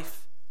a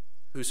life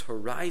whose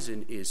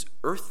horizon is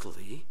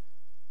earthly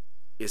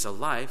is a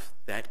life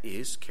that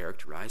is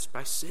characterized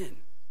by sin.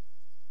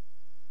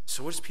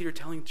 So what is Peter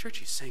telling the church?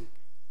 He's saying,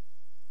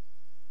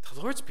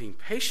 the Lord's being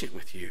patient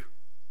with you.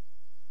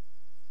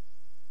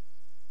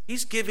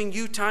 He's giving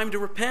you time to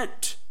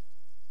repent.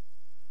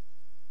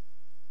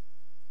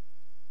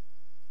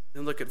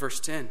 Then look at verse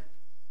 10.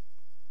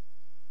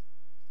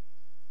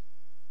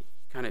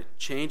 He kind of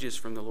changes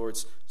from the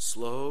Lord's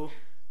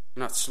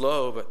not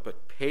slow,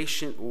 but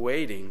patient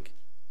waiting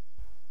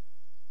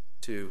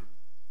to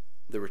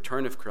the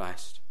return of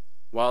Christ.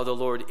 While the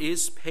Lord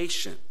is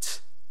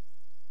patient,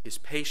 his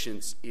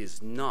patience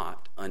is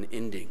not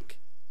unending.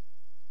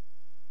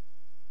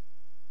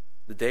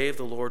 The day of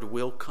the Lord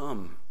will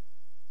come.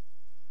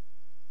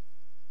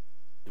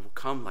 It will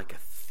come like a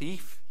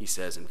thief, he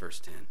says in verse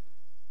 10.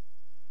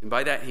 And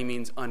by that he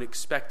means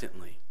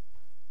unexpectedly.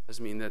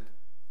 Doesn't mean that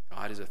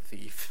God is a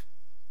thief.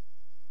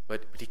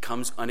 But he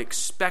comes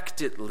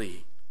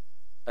unexpectedly.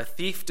 A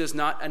thief does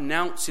not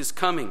announce his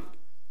coming.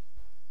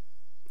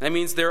 That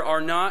means there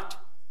are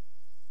not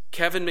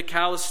Kevin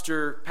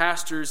McAllister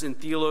pastors and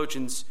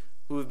theologians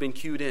who have been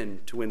cued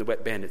in to when the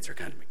wet bandits are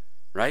coming,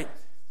 right?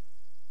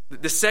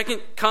 The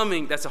second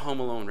coming, that's a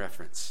Home Alone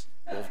reference,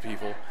 old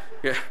people.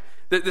 Yeah.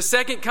 The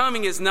second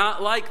coming is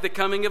not like the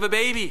coming of a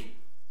baby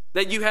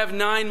that you have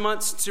 9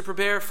 months to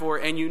prepare for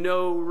and you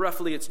know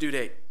roughly its due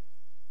date.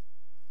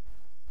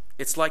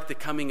 It's like the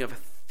coming of a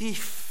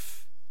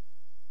thief.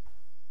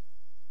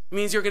 It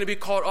means you're going to be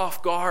caught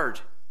off guard.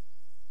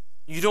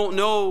 You don't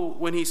know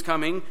when he's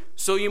coming,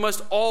 so you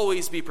must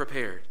always be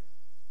prepared.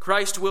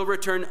 Christ will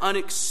return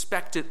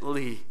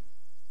unexpectedly,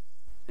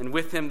 and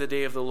with him the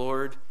day of the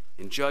Lord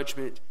in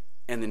judgment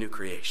and the new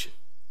creation.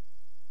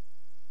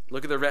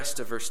 Look at the rest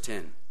of verse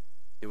 10.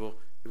 It will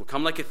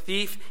come like a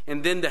thief,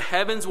 and then the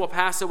heavens will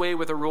pass away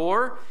with a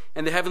roar,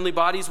 and the heavenly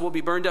bodies will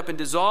be burned up and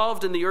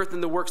dissolved, and the earth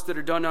and the works that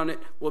are done on it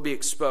will be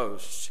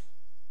exposed.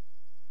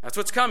 That's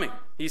what's coming.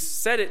 He's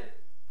said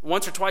it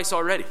once or twice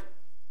already.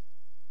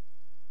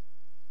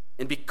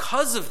 And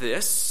because of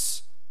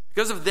this,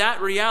 because of that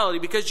reality,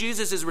 because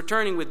Jesus is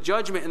returning with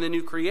judgment and the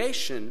new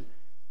creation,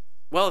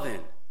 well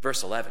then,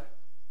 verse 11.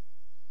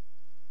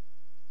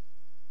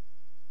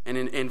 And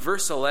in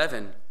verse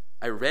 11,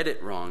 I read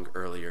it wrong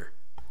earlier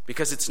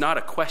because it's not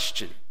a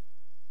question.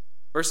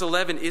 Verse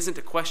 11 isn't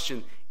a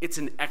question, it's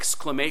an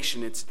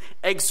exclamation, it's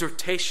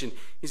exhortation.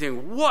 He's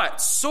saying,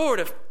 what sort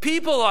of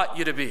people ought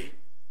you to be?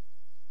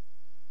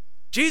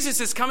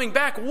 Jesus is coming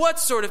back. What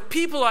sort of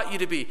people ought you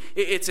to be?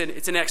 It's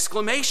an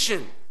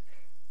exclamation.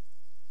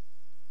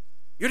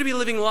 You're to be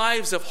living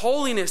lives of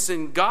holiness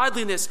and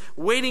godliness,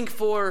 waiting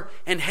for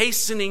and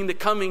hastening the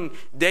coming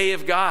day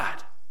of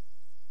God.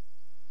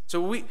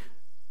 So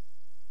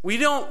we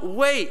don't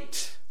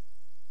wait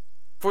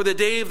for the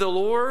day of the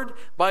Lord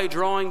by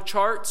drawing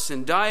charts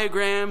and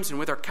diagrams and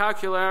with our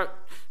calculator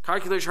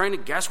trying to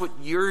guess what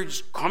year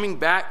is coming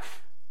back.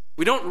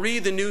 We don't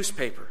read the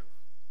newspaper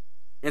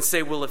and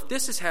say, well, if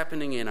this is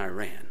happening in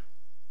Iran,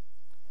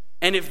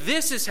 and if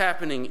this is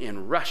happening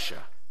in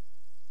Russia,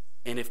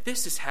 and if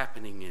this is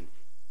happening in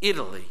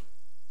Italy,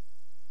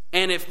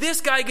 and if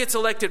this guy gets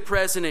elected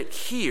president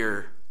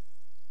here,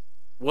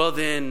 well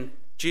then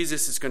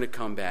Jesus is going to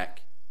come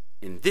back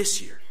in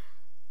this year,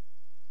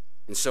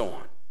 and so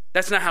on.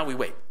 That's not how we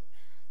wait.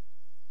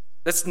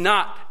 That's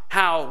not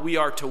how we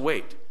are to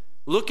wait.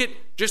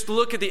 Just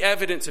look at the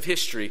evidence of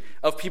history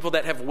of people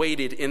that have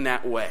waited in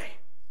that way.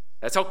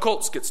 That's how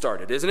cults get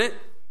started, isn't it?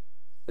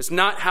 It's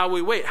not how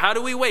we wait. How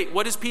do we wait?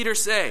 What does Peter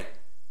say?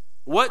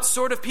 What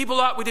sort of people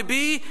ought we to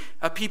be?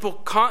 A people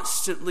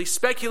constantly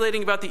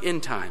speculating about the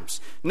end times.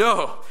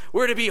 No,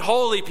 we're to be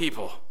holy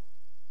people.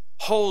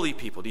 Holy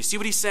people. Do you see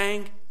what he's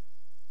saying?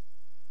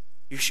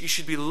 You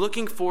should be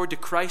looking forward to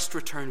Christ's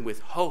return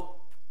with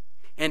hope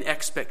and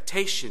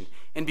expectation.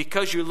 And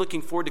because you're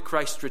looking forward to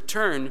Christ's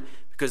return,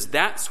 because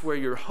that's where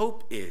your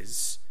hope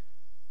is,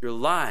 your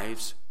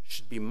lives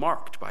should be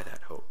marked by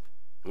that hope.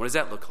 And what does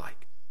that look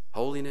like?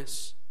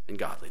 Holiness and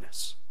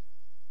godliness.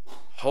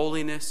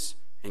 Holiness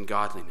and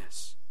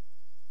godliness.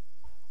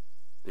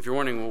 If you're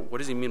wondering, well, what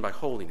does he mean by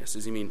holiness?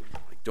 Does he mean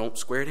like don't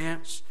square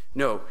dance?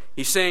 No.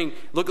 He's saying,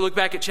 look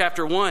back at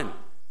chapter 1.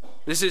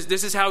 This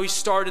is how he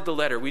started the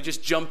letter. We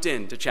just jumped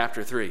into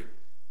chapter 3.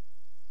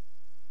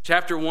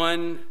 Chapter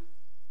 1,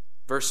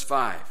 verse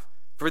 5.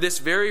 For this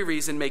very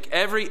reason, make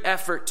every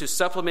effort to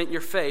supplement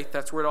your faith,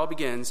 that's where it all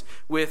begins,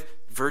 with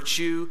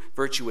virtue,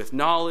 virtue with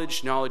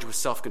knowledge, knowledge with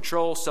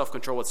self-control,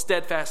 self-control with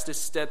steadfastness,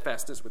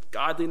 steadfastness with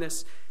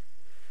godliness,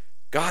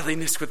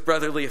 godliness with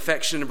brotherly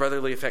affection, and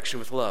brotherly affection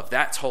with love.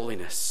 That's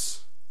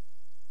holiness.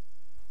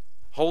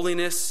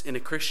 Holiness in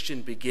a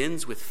Christian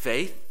begins with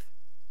faith.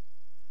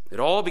 It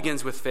all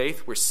begins with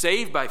faith. We're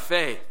saved by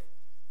faith.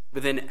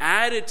 But then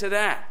added to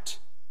that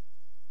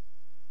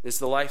is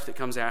the life that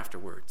comes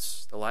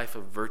afterwards. The life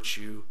of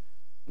virtue,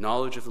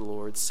 knowledge of the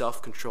Lord,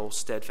 self-control,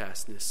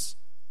 steadfastness,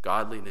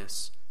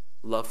 godliness,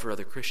 love for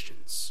other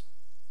Christians.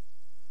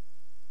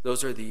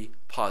 Those are the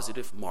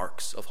positive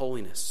marks of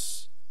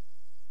holiness.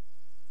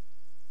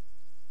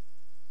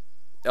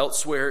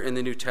 Elsewhere in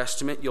the New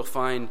Testament, you'll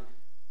find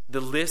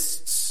the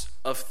lists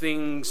of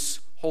things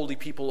holy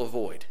people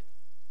avoid.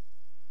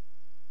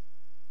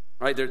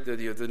 Right?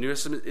 The New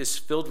Testament is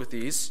filled with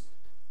these.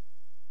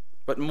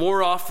 But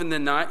more often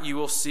than not, you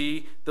will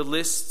see the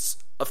lists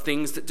of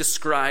things that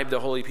describe the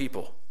holy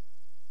people.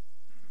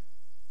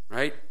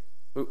 Right?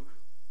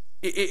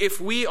 If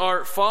we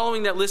are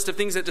following that list of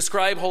things that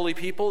describe holy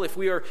people, if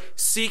we are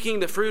seeking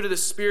the fruit of the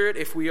Spirit,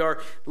 if we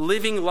are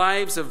living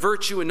lives of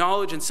virtue and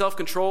knowledge and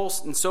self-control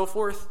and so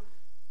forth,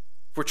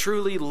 if we're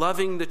truly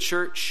loving the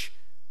church,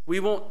 we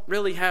won't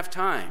really have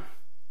time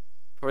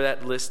for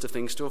that list of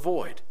things to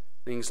avoid.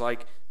 Things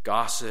like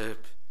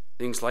gossip,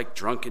 things like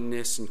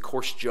drunkenness and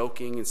coarse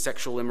joking and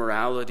sexual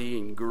immorality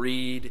and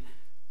greed.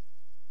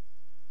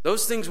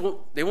 Those things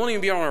won't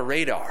even be on our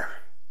radar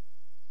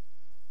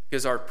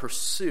because our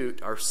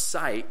pursuit, our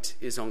sight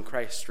is on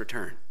Christ's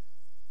return.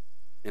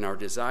 And our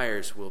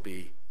desires will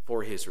be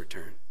for his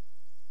return.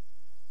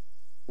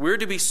 We're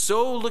to be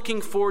so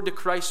looking forward to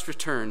Christ's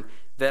return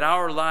that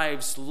our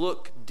lives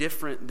look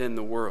different than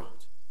the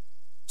world.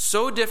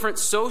 So different,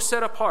 so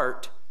set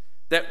apart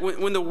that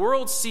when the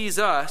world sees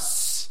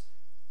us,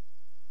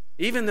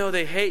 even though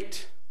they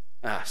hate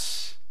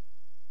us,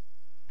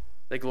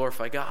 they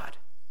glorify God.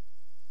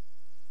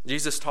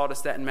 Jesus taught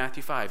us that in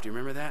Matthew 5. Do you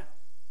remember that?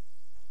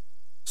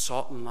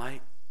 Salt and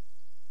light,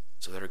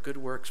 so that our good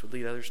works would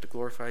lead others to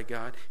glorify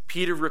God.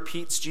 Peter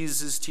repeats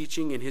Jesus'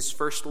 teaching in his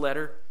first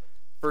letter,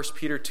 1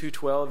 Peter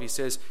 2:12. He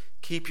says,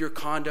 keep your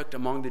conduct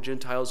among the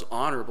Gentiles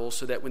honorable,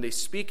 so that when they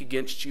speak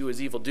against you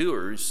as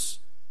evildoers,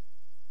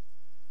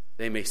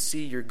 they may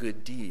see your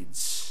good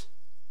deeds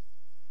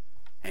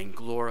and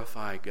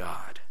glorify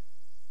God.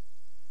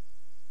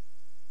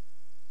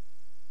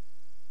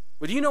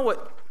 Well, do you know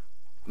what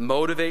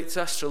motivates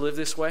us to live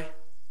this way?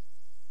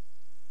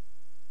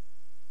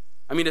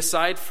 I mean,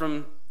 aside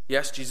from,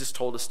 yes, Jesus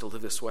told us to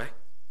live this way,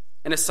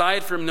 and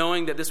aside from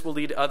knowing that this will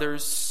lead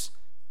others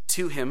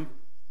to him,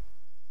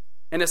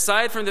 and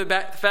aside from the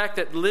fact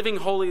that living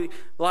holy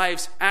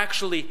lives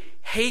actually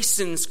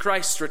hastens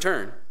Christ's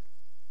return.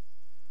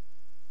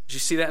 Did you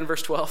see that in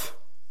verse 12?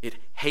 It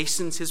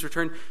hastens his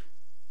return.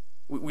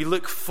 We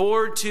look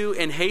forward to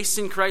and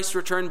hasten Christ's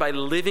return by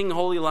living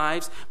holy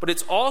lives, but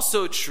it's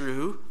also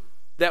true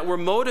that we're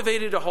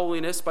motivated to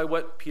holiness by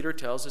what Peter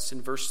tells us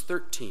in verse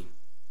 13.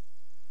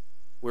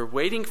 We're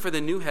waiting for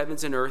the new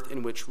heavens and earth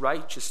in which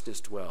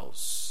righteousness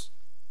dwells.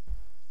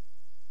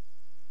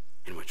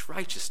 In which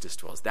righteousness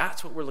dwells.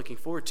 That's what we're looking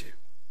forward to.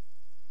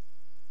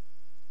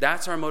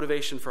 That's our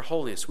motivation for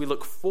holiness. We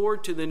look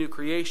forward to the new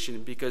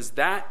creation because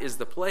that is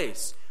the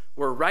place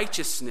where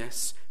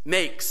righteousness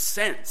makes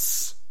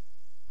sense.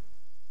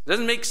 It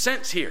doesn't make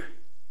sense here.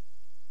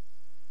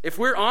 If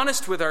we're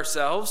honest with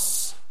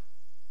ourselves,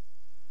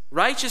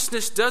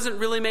 righteousness doesn't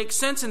really make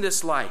sense in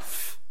this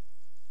life.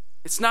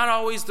 It's not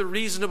always the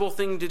reasonable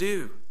thing to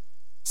do.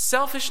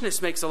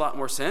 Selfishness makes a lot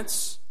more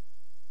sense.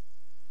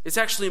 It's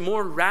actually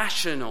more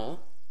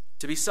rational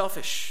to be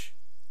selfish.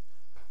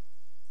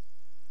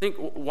 Think,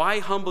 why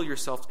humble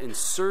yourself and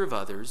serve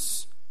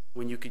others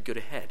when you could get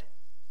ahead?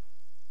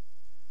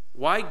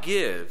 Why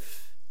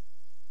give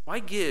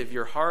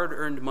your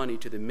hard-earned money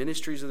to the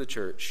ministries of the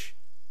church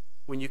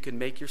when you can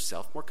make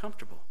yourself more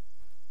comfortable?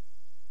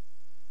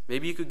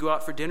 Maybe you could go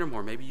out for dinner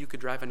more. Maybe you could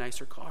drive a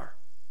nicer car.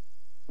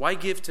 Why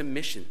give to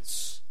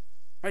missions?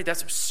 Right?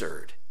 That's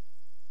absurd.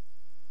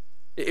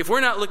 If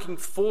we're not looking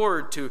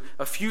forward to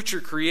a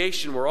future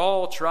creation where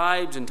all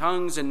tribes and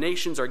tongues and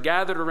nations are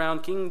gathered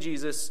around King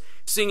Jesus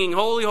singing,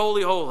 "Holy,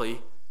 holy,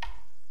 holy,"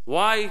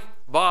 why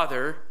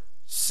bother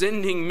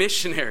sending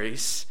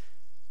missionaries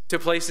to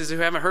places who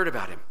haven't heard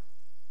about him?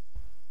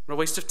 What a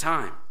waste of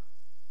time.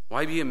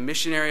 Why be a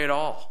missionary at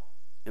all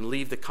and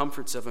leave the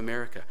comforts of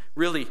America?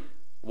 Really,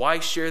 why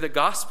share the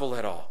gospel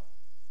at all?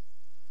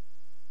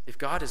 If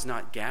God is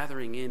not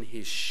gathering in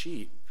his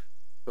sheep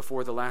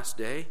before the last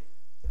day,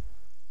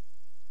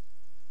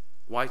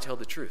 why tell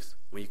the truth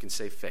when you can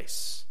save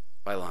face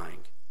by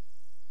lying?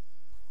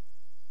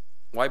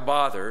 Why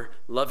bother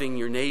loving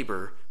your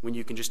neighbor when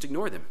you can just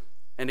ignore them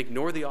and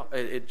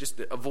just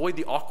avoid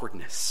the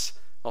awkwardness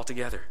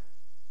altogether?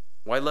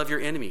 Why love your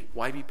enemy?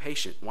 Why be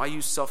patient? Why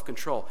use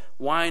self-control?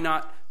 Why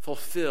not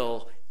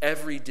fulfill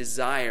every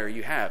desire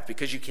you have?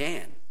 Because you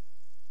can.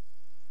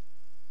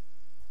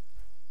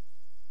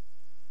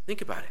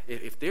 Think about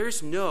it. If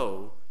there's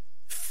no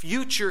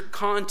future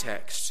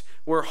context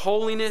where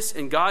holiness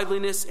and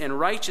godliness and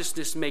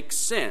righteousness make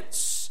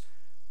sense,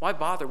 why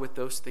bother with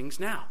those things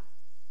now?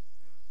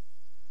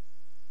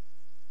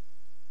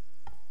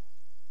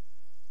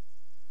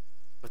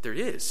 But there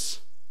is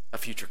a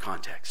future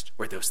context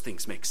where those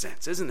things make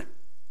sense, isn't there?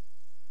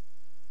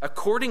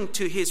 According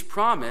to his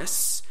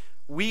promise,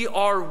 we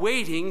are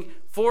waiting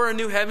for a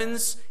new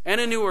heavens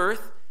and a new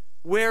earth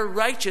where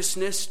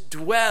righteousness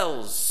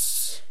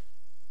dwells.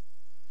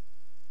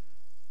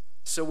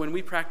 So when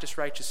we practice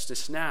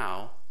righteousness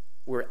now,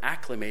 we're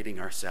acclimating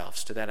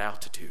ourselves to that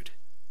altitude,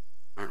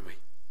 aren't we?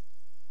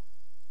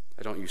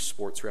 I don't use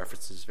sports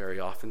references very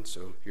often,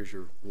 so here's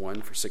your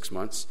one for 6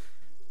 months.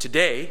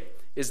 Today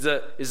is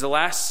the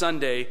last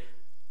Sunday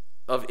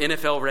of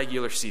NFL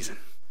regular season,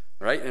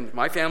 right? And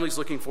my family's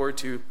looking forward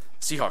to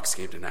Seahawks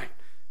game tonight.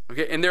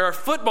 Okay, and there are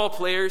football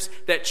players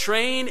that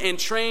train and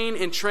train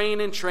and train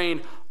and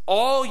train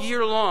all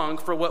year long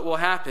for what will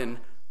happen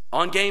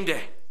on game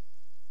day.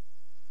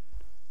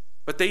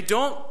 But they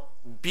don't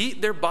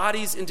beat their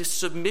bodies into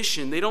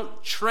submission. They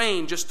don't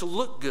train just to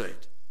look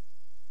good.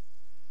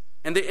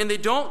 And they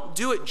don't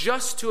do it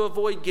just to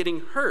avoid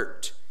getting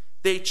hurt.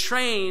 They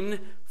train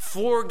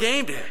for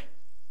game day.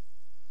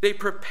 They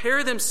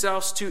prepare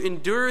themselves to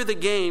endure the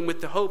game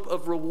with the hope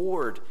of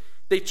reward.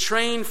 They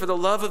train for the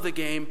love of the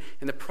game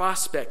and the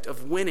prospect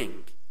of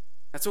winning.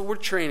 That's what we're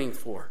training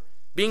for.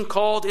 Being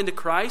called into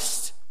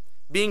Christ,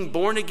 being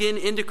born again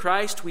into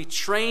Christ, we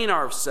train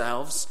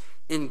ourselves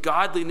in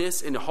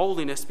godliness and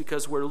holiness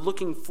because we're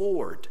looking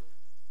forward.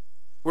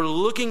 We're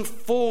looking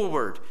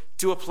forward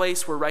to a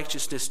place where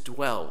righteousness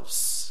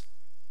dwells,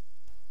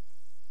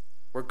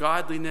 where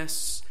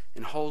godliness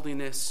and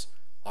holiness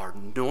are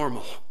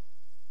normal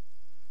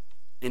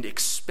and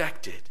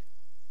expected.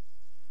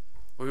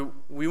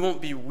 We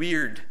won't be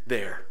weird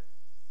there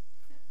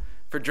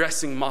for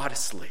dressing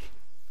modestly.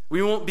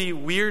 We won't be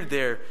weird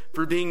there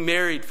for being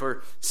married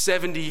for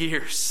 70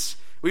 years.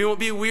 We won't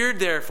be weird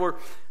there for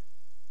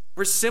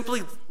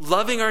simply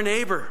loving our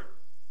neighbor.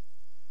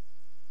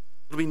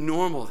 It'll be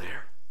normal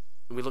there.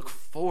 And we look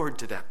forward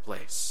to that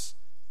place.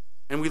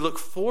 And we look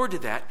forward to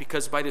that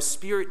because by the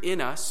Spirit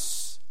in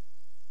us,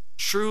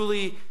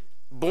 truly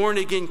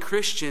born-again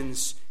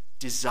Christians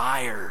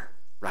desire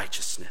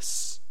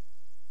righteousness.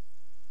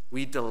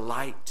 We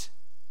delight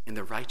in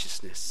the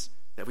righteousness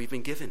that we've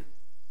been given.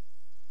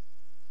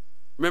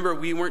 Remember,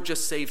 we weren't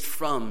just saved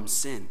from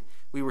sin.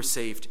 We were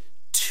saved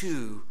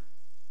to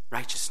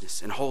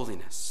righteousness and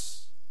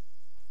holiness.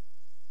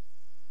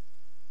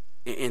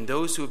 And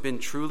those who have been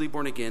truly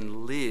born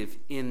again live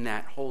in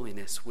that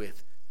holiness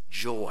with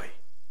joy.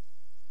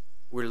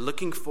 We're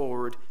looking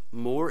forward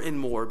more and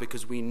more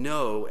because we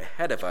know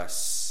ahead of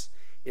us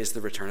is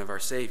the return of our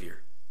Savior.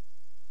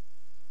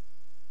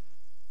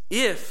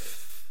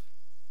 If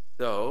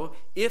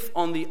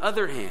on the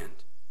other hand,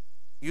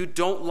 you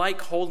don't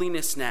like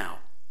holiness now,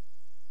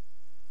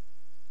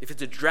 if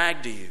it's a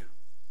drag to you,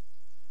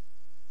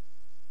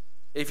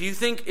 if you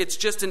think it's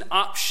just an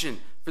option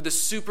for the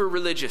super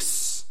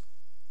religious,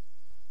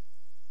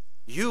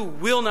 you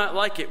will not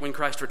like it when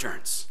Christ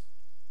returns.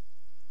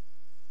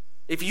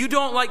 If you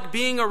don't like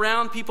being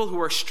around people who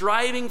are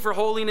striving for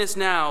holiness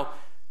now,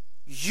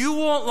 you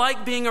won't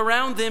like being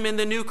around them in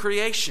the new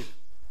creation.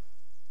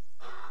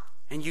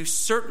 And you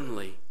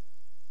certainly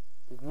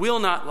will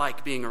not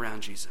like being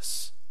around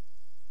Jesus.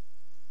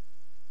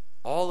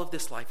 All of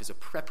this life is a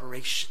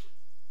preparation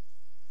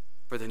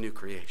for the new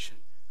creation,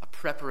 a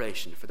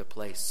preparation for the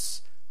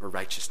place where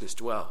righteousness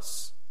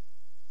dwells.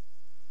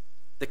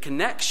 The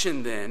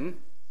connection then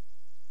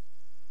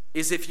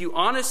is if you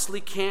honestly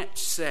can't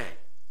say,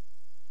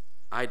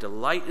 I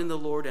delight in the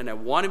Lord and I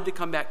want him to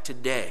come back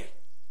today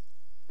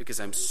because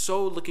I'm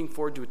so looking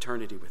forward to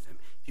eternity with him.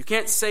 If you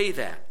can't say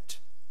that,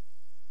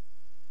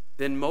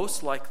 then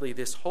most likely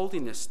this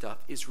holiness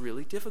stuff is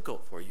really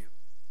difficult for you.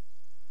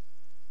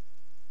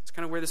 It's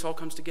kind of where this all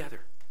comes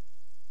together.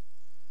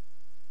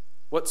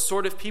 What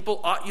sort of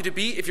people ought you to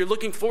be if you're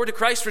looking forward to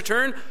Christ's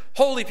return?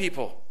 Holy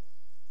people.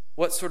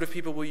 What sort of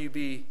people will you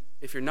be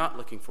if you're not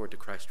looking forward to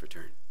Christ's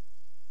return?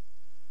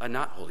 A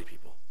not holy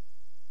people.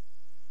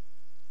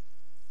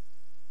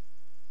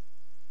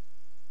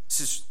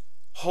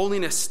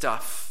 Holiness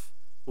stuff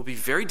will be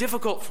very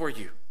difficult for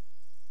you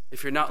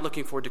if you're not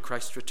looking forward to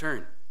Christ's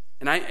return.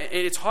 And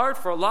it's hard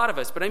for a lot of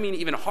us, but I mean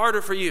even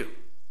harder for you.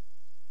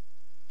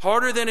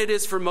 Harder than it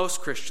is for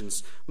most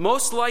Christians.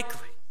 Most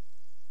likely,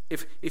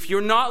 if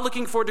you're not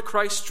looking forward to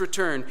Christ's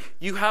return,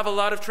 you have a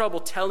lot of trouble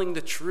telling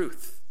the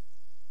truth.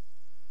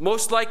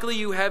 Most likely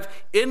you have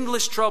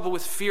endless trouble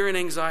with fear and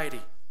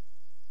anxiety.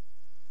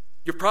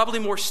 You're probably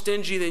more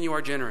stingy than you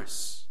are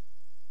generous.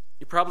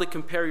 You probably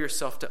compare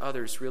yourself to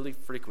others really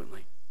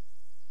frequently.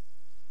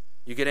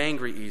 You get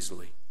angry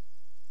easily.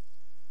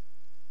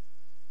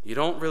 You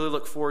don't really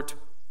look forward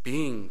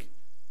to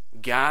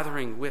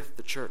gathering with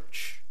the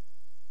church.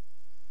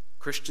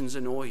 Christians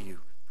annoy you.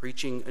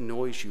 Preaching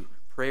annoys you.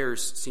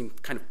 Prayers seem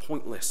kind of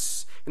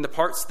pointless. And the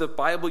parts of the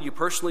Bible you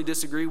personally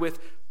disagree with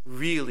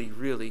really,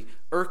 really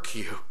irk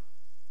you.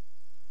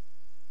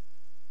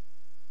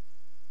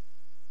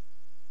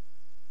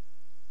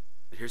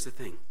 But here's the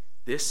thing.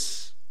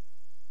 This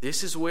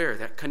is where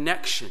that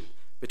connection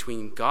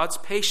between God's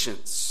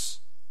patience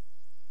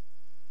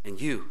and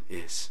you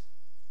is.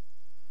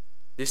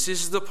 This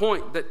is the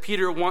point that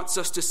Peter wants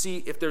us to see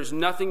if there's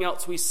nothing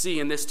else we see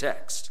in this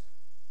text.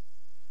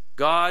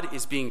 God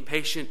is being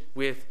patient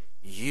with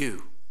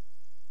you.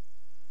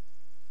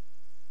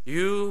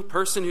 You,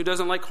 person who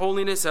doesn't like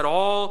holiness at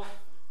all,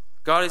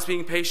 God is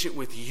being patient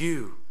with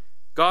you.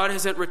 God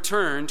hasn't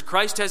returned,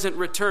 Christ hasn't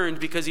returned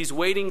because he's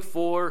waiting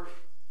for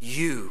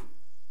you.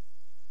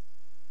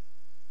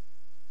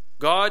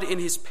 God in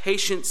his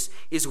patience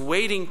is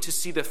waiting to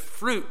see the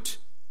fruit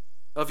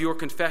of your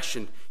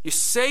confession. You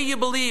say you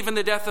believe in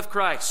the death of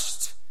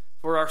Christ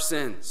for our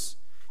sins.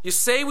 You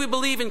say we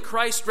believe in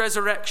Christ's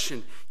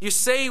resurrection. You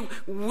say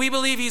we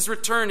believe he's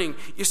returning.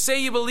 You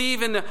say you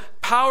believe in the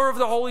power of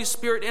the Holy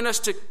Spirit in us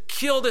to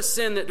kill the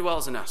sin that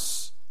dwells in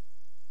us.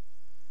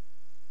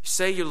 You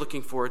say you're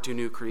looking forward to a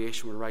new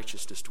creation where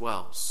righteousness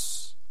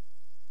dwells,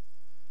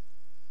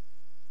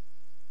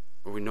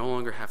 where we no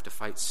longer have to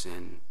fight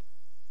sin,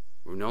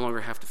 where we no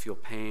longer have to feel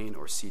pain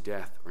or see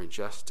death or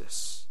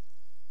injustice.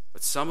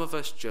 But some of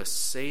us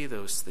just say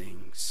those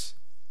things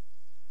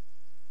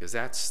because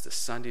that's the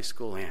Sunday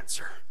school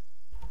answer.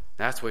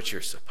 That's what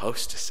you're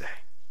supposed to say.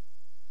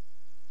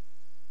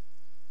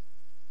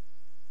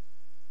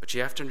 But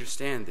you have to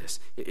understand this.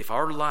 If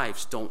our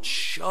lives don't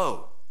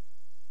show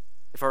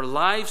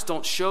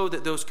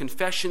that those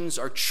confessions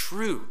are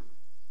true,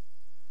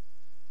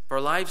 if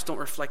our lives don't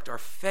reflect our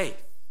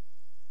faith,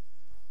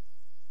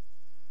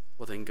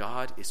 well, then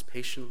God is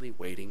patiently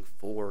waiting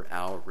for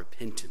our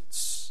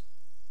repentance.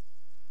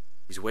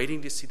 He's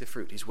waiting to see the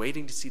fruit. He's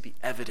waiting to see the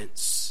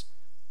evidence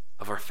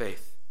of our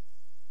faith.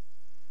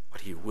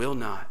 But he will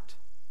not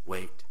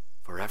wait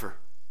forever.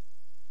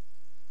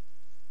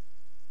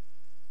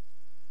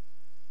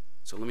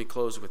 So let me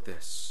close with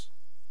this.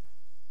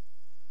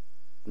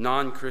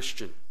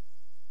 Non-Christian.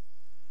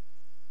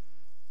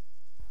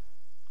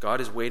 God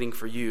is waiting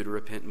for you to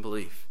repent and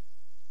believe.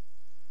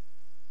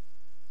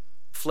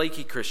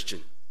 Flaky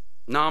Christian.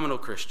 Nominal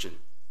Christian.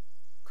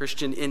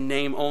 Christian in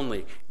name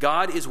only.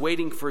 God is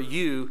waiting for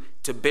you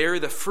to bear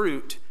the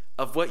fruit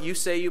of what you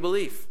say you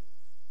believe.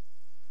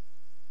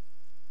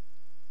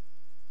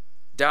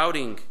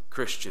 Doubting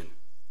Christian.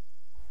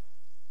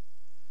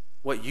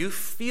 What you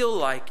feel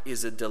like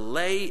is a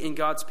delay in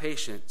God's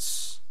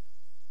patience,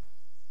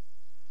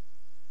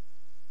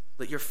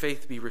 let your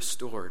faith be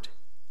restored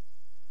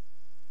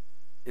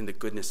in the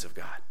goodness of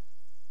God.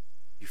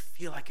 You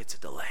feel like it's a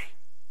delay,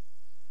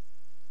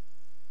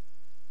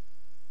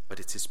 but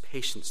it's his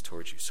patience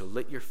towards you. So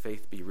let your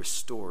faith be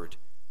restored.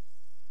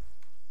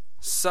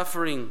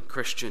 Suffering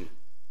Christian.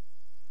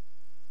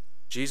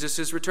 Jesus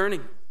is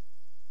returning.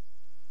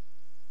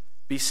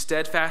 Be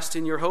steadfast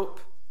in your hope.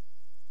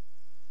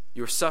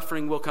 Your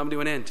suffering will come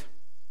to an end.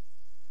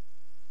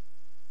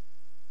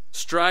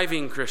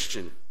 Striving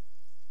Christian.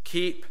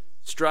 Keep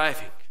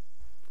striving.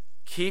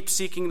 Keep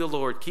seeking the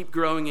Lord. Keep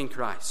growing in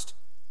Christ.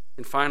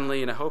 And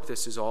finally, and I hope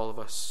this is all of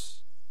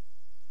us,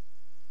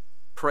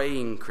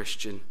 praying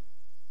Christian.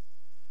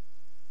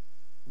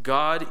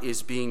 God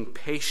is being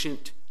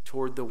patient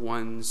toward the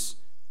ones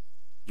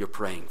you're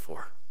praying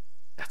for.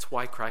 That's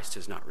why Christ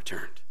has not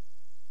returned.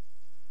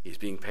 He's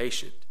being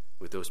patient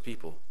with those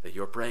people that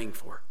you're praying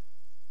for.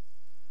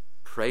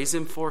 Praise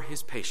him for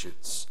his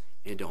patience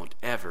and don't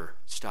ever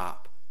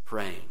stop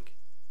praying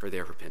for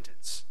their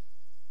repentance.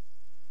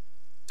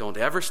 Don't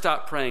ever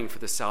stop praying for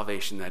the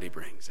salvation that he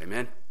brings.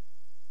 Amen?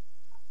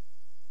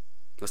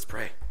 Let's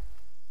pray.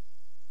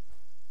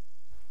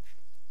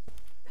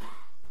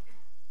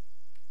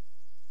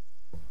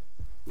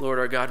 Lord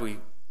our God, we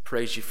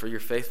praise you for your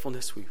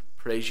faithfulness. We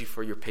praise you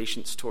for your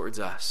patience towards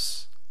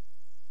us.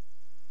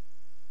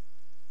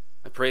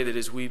 I pray that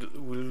as we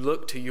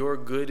look to your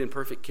good and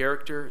perfect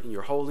character and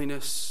your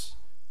holiness,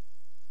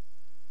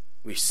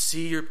 we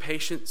see your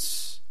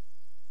patience.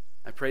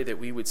 I pray that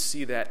we would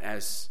see that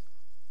as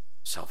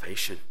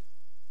salvation.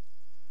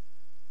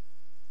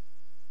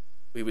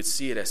 We would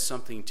see it as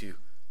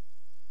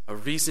a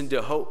reason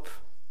to hope,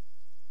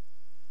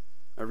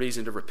 a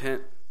reason to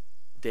repent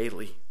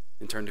daily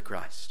and turn to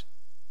Christ.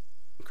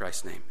 In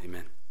Christ's name,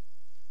 amen.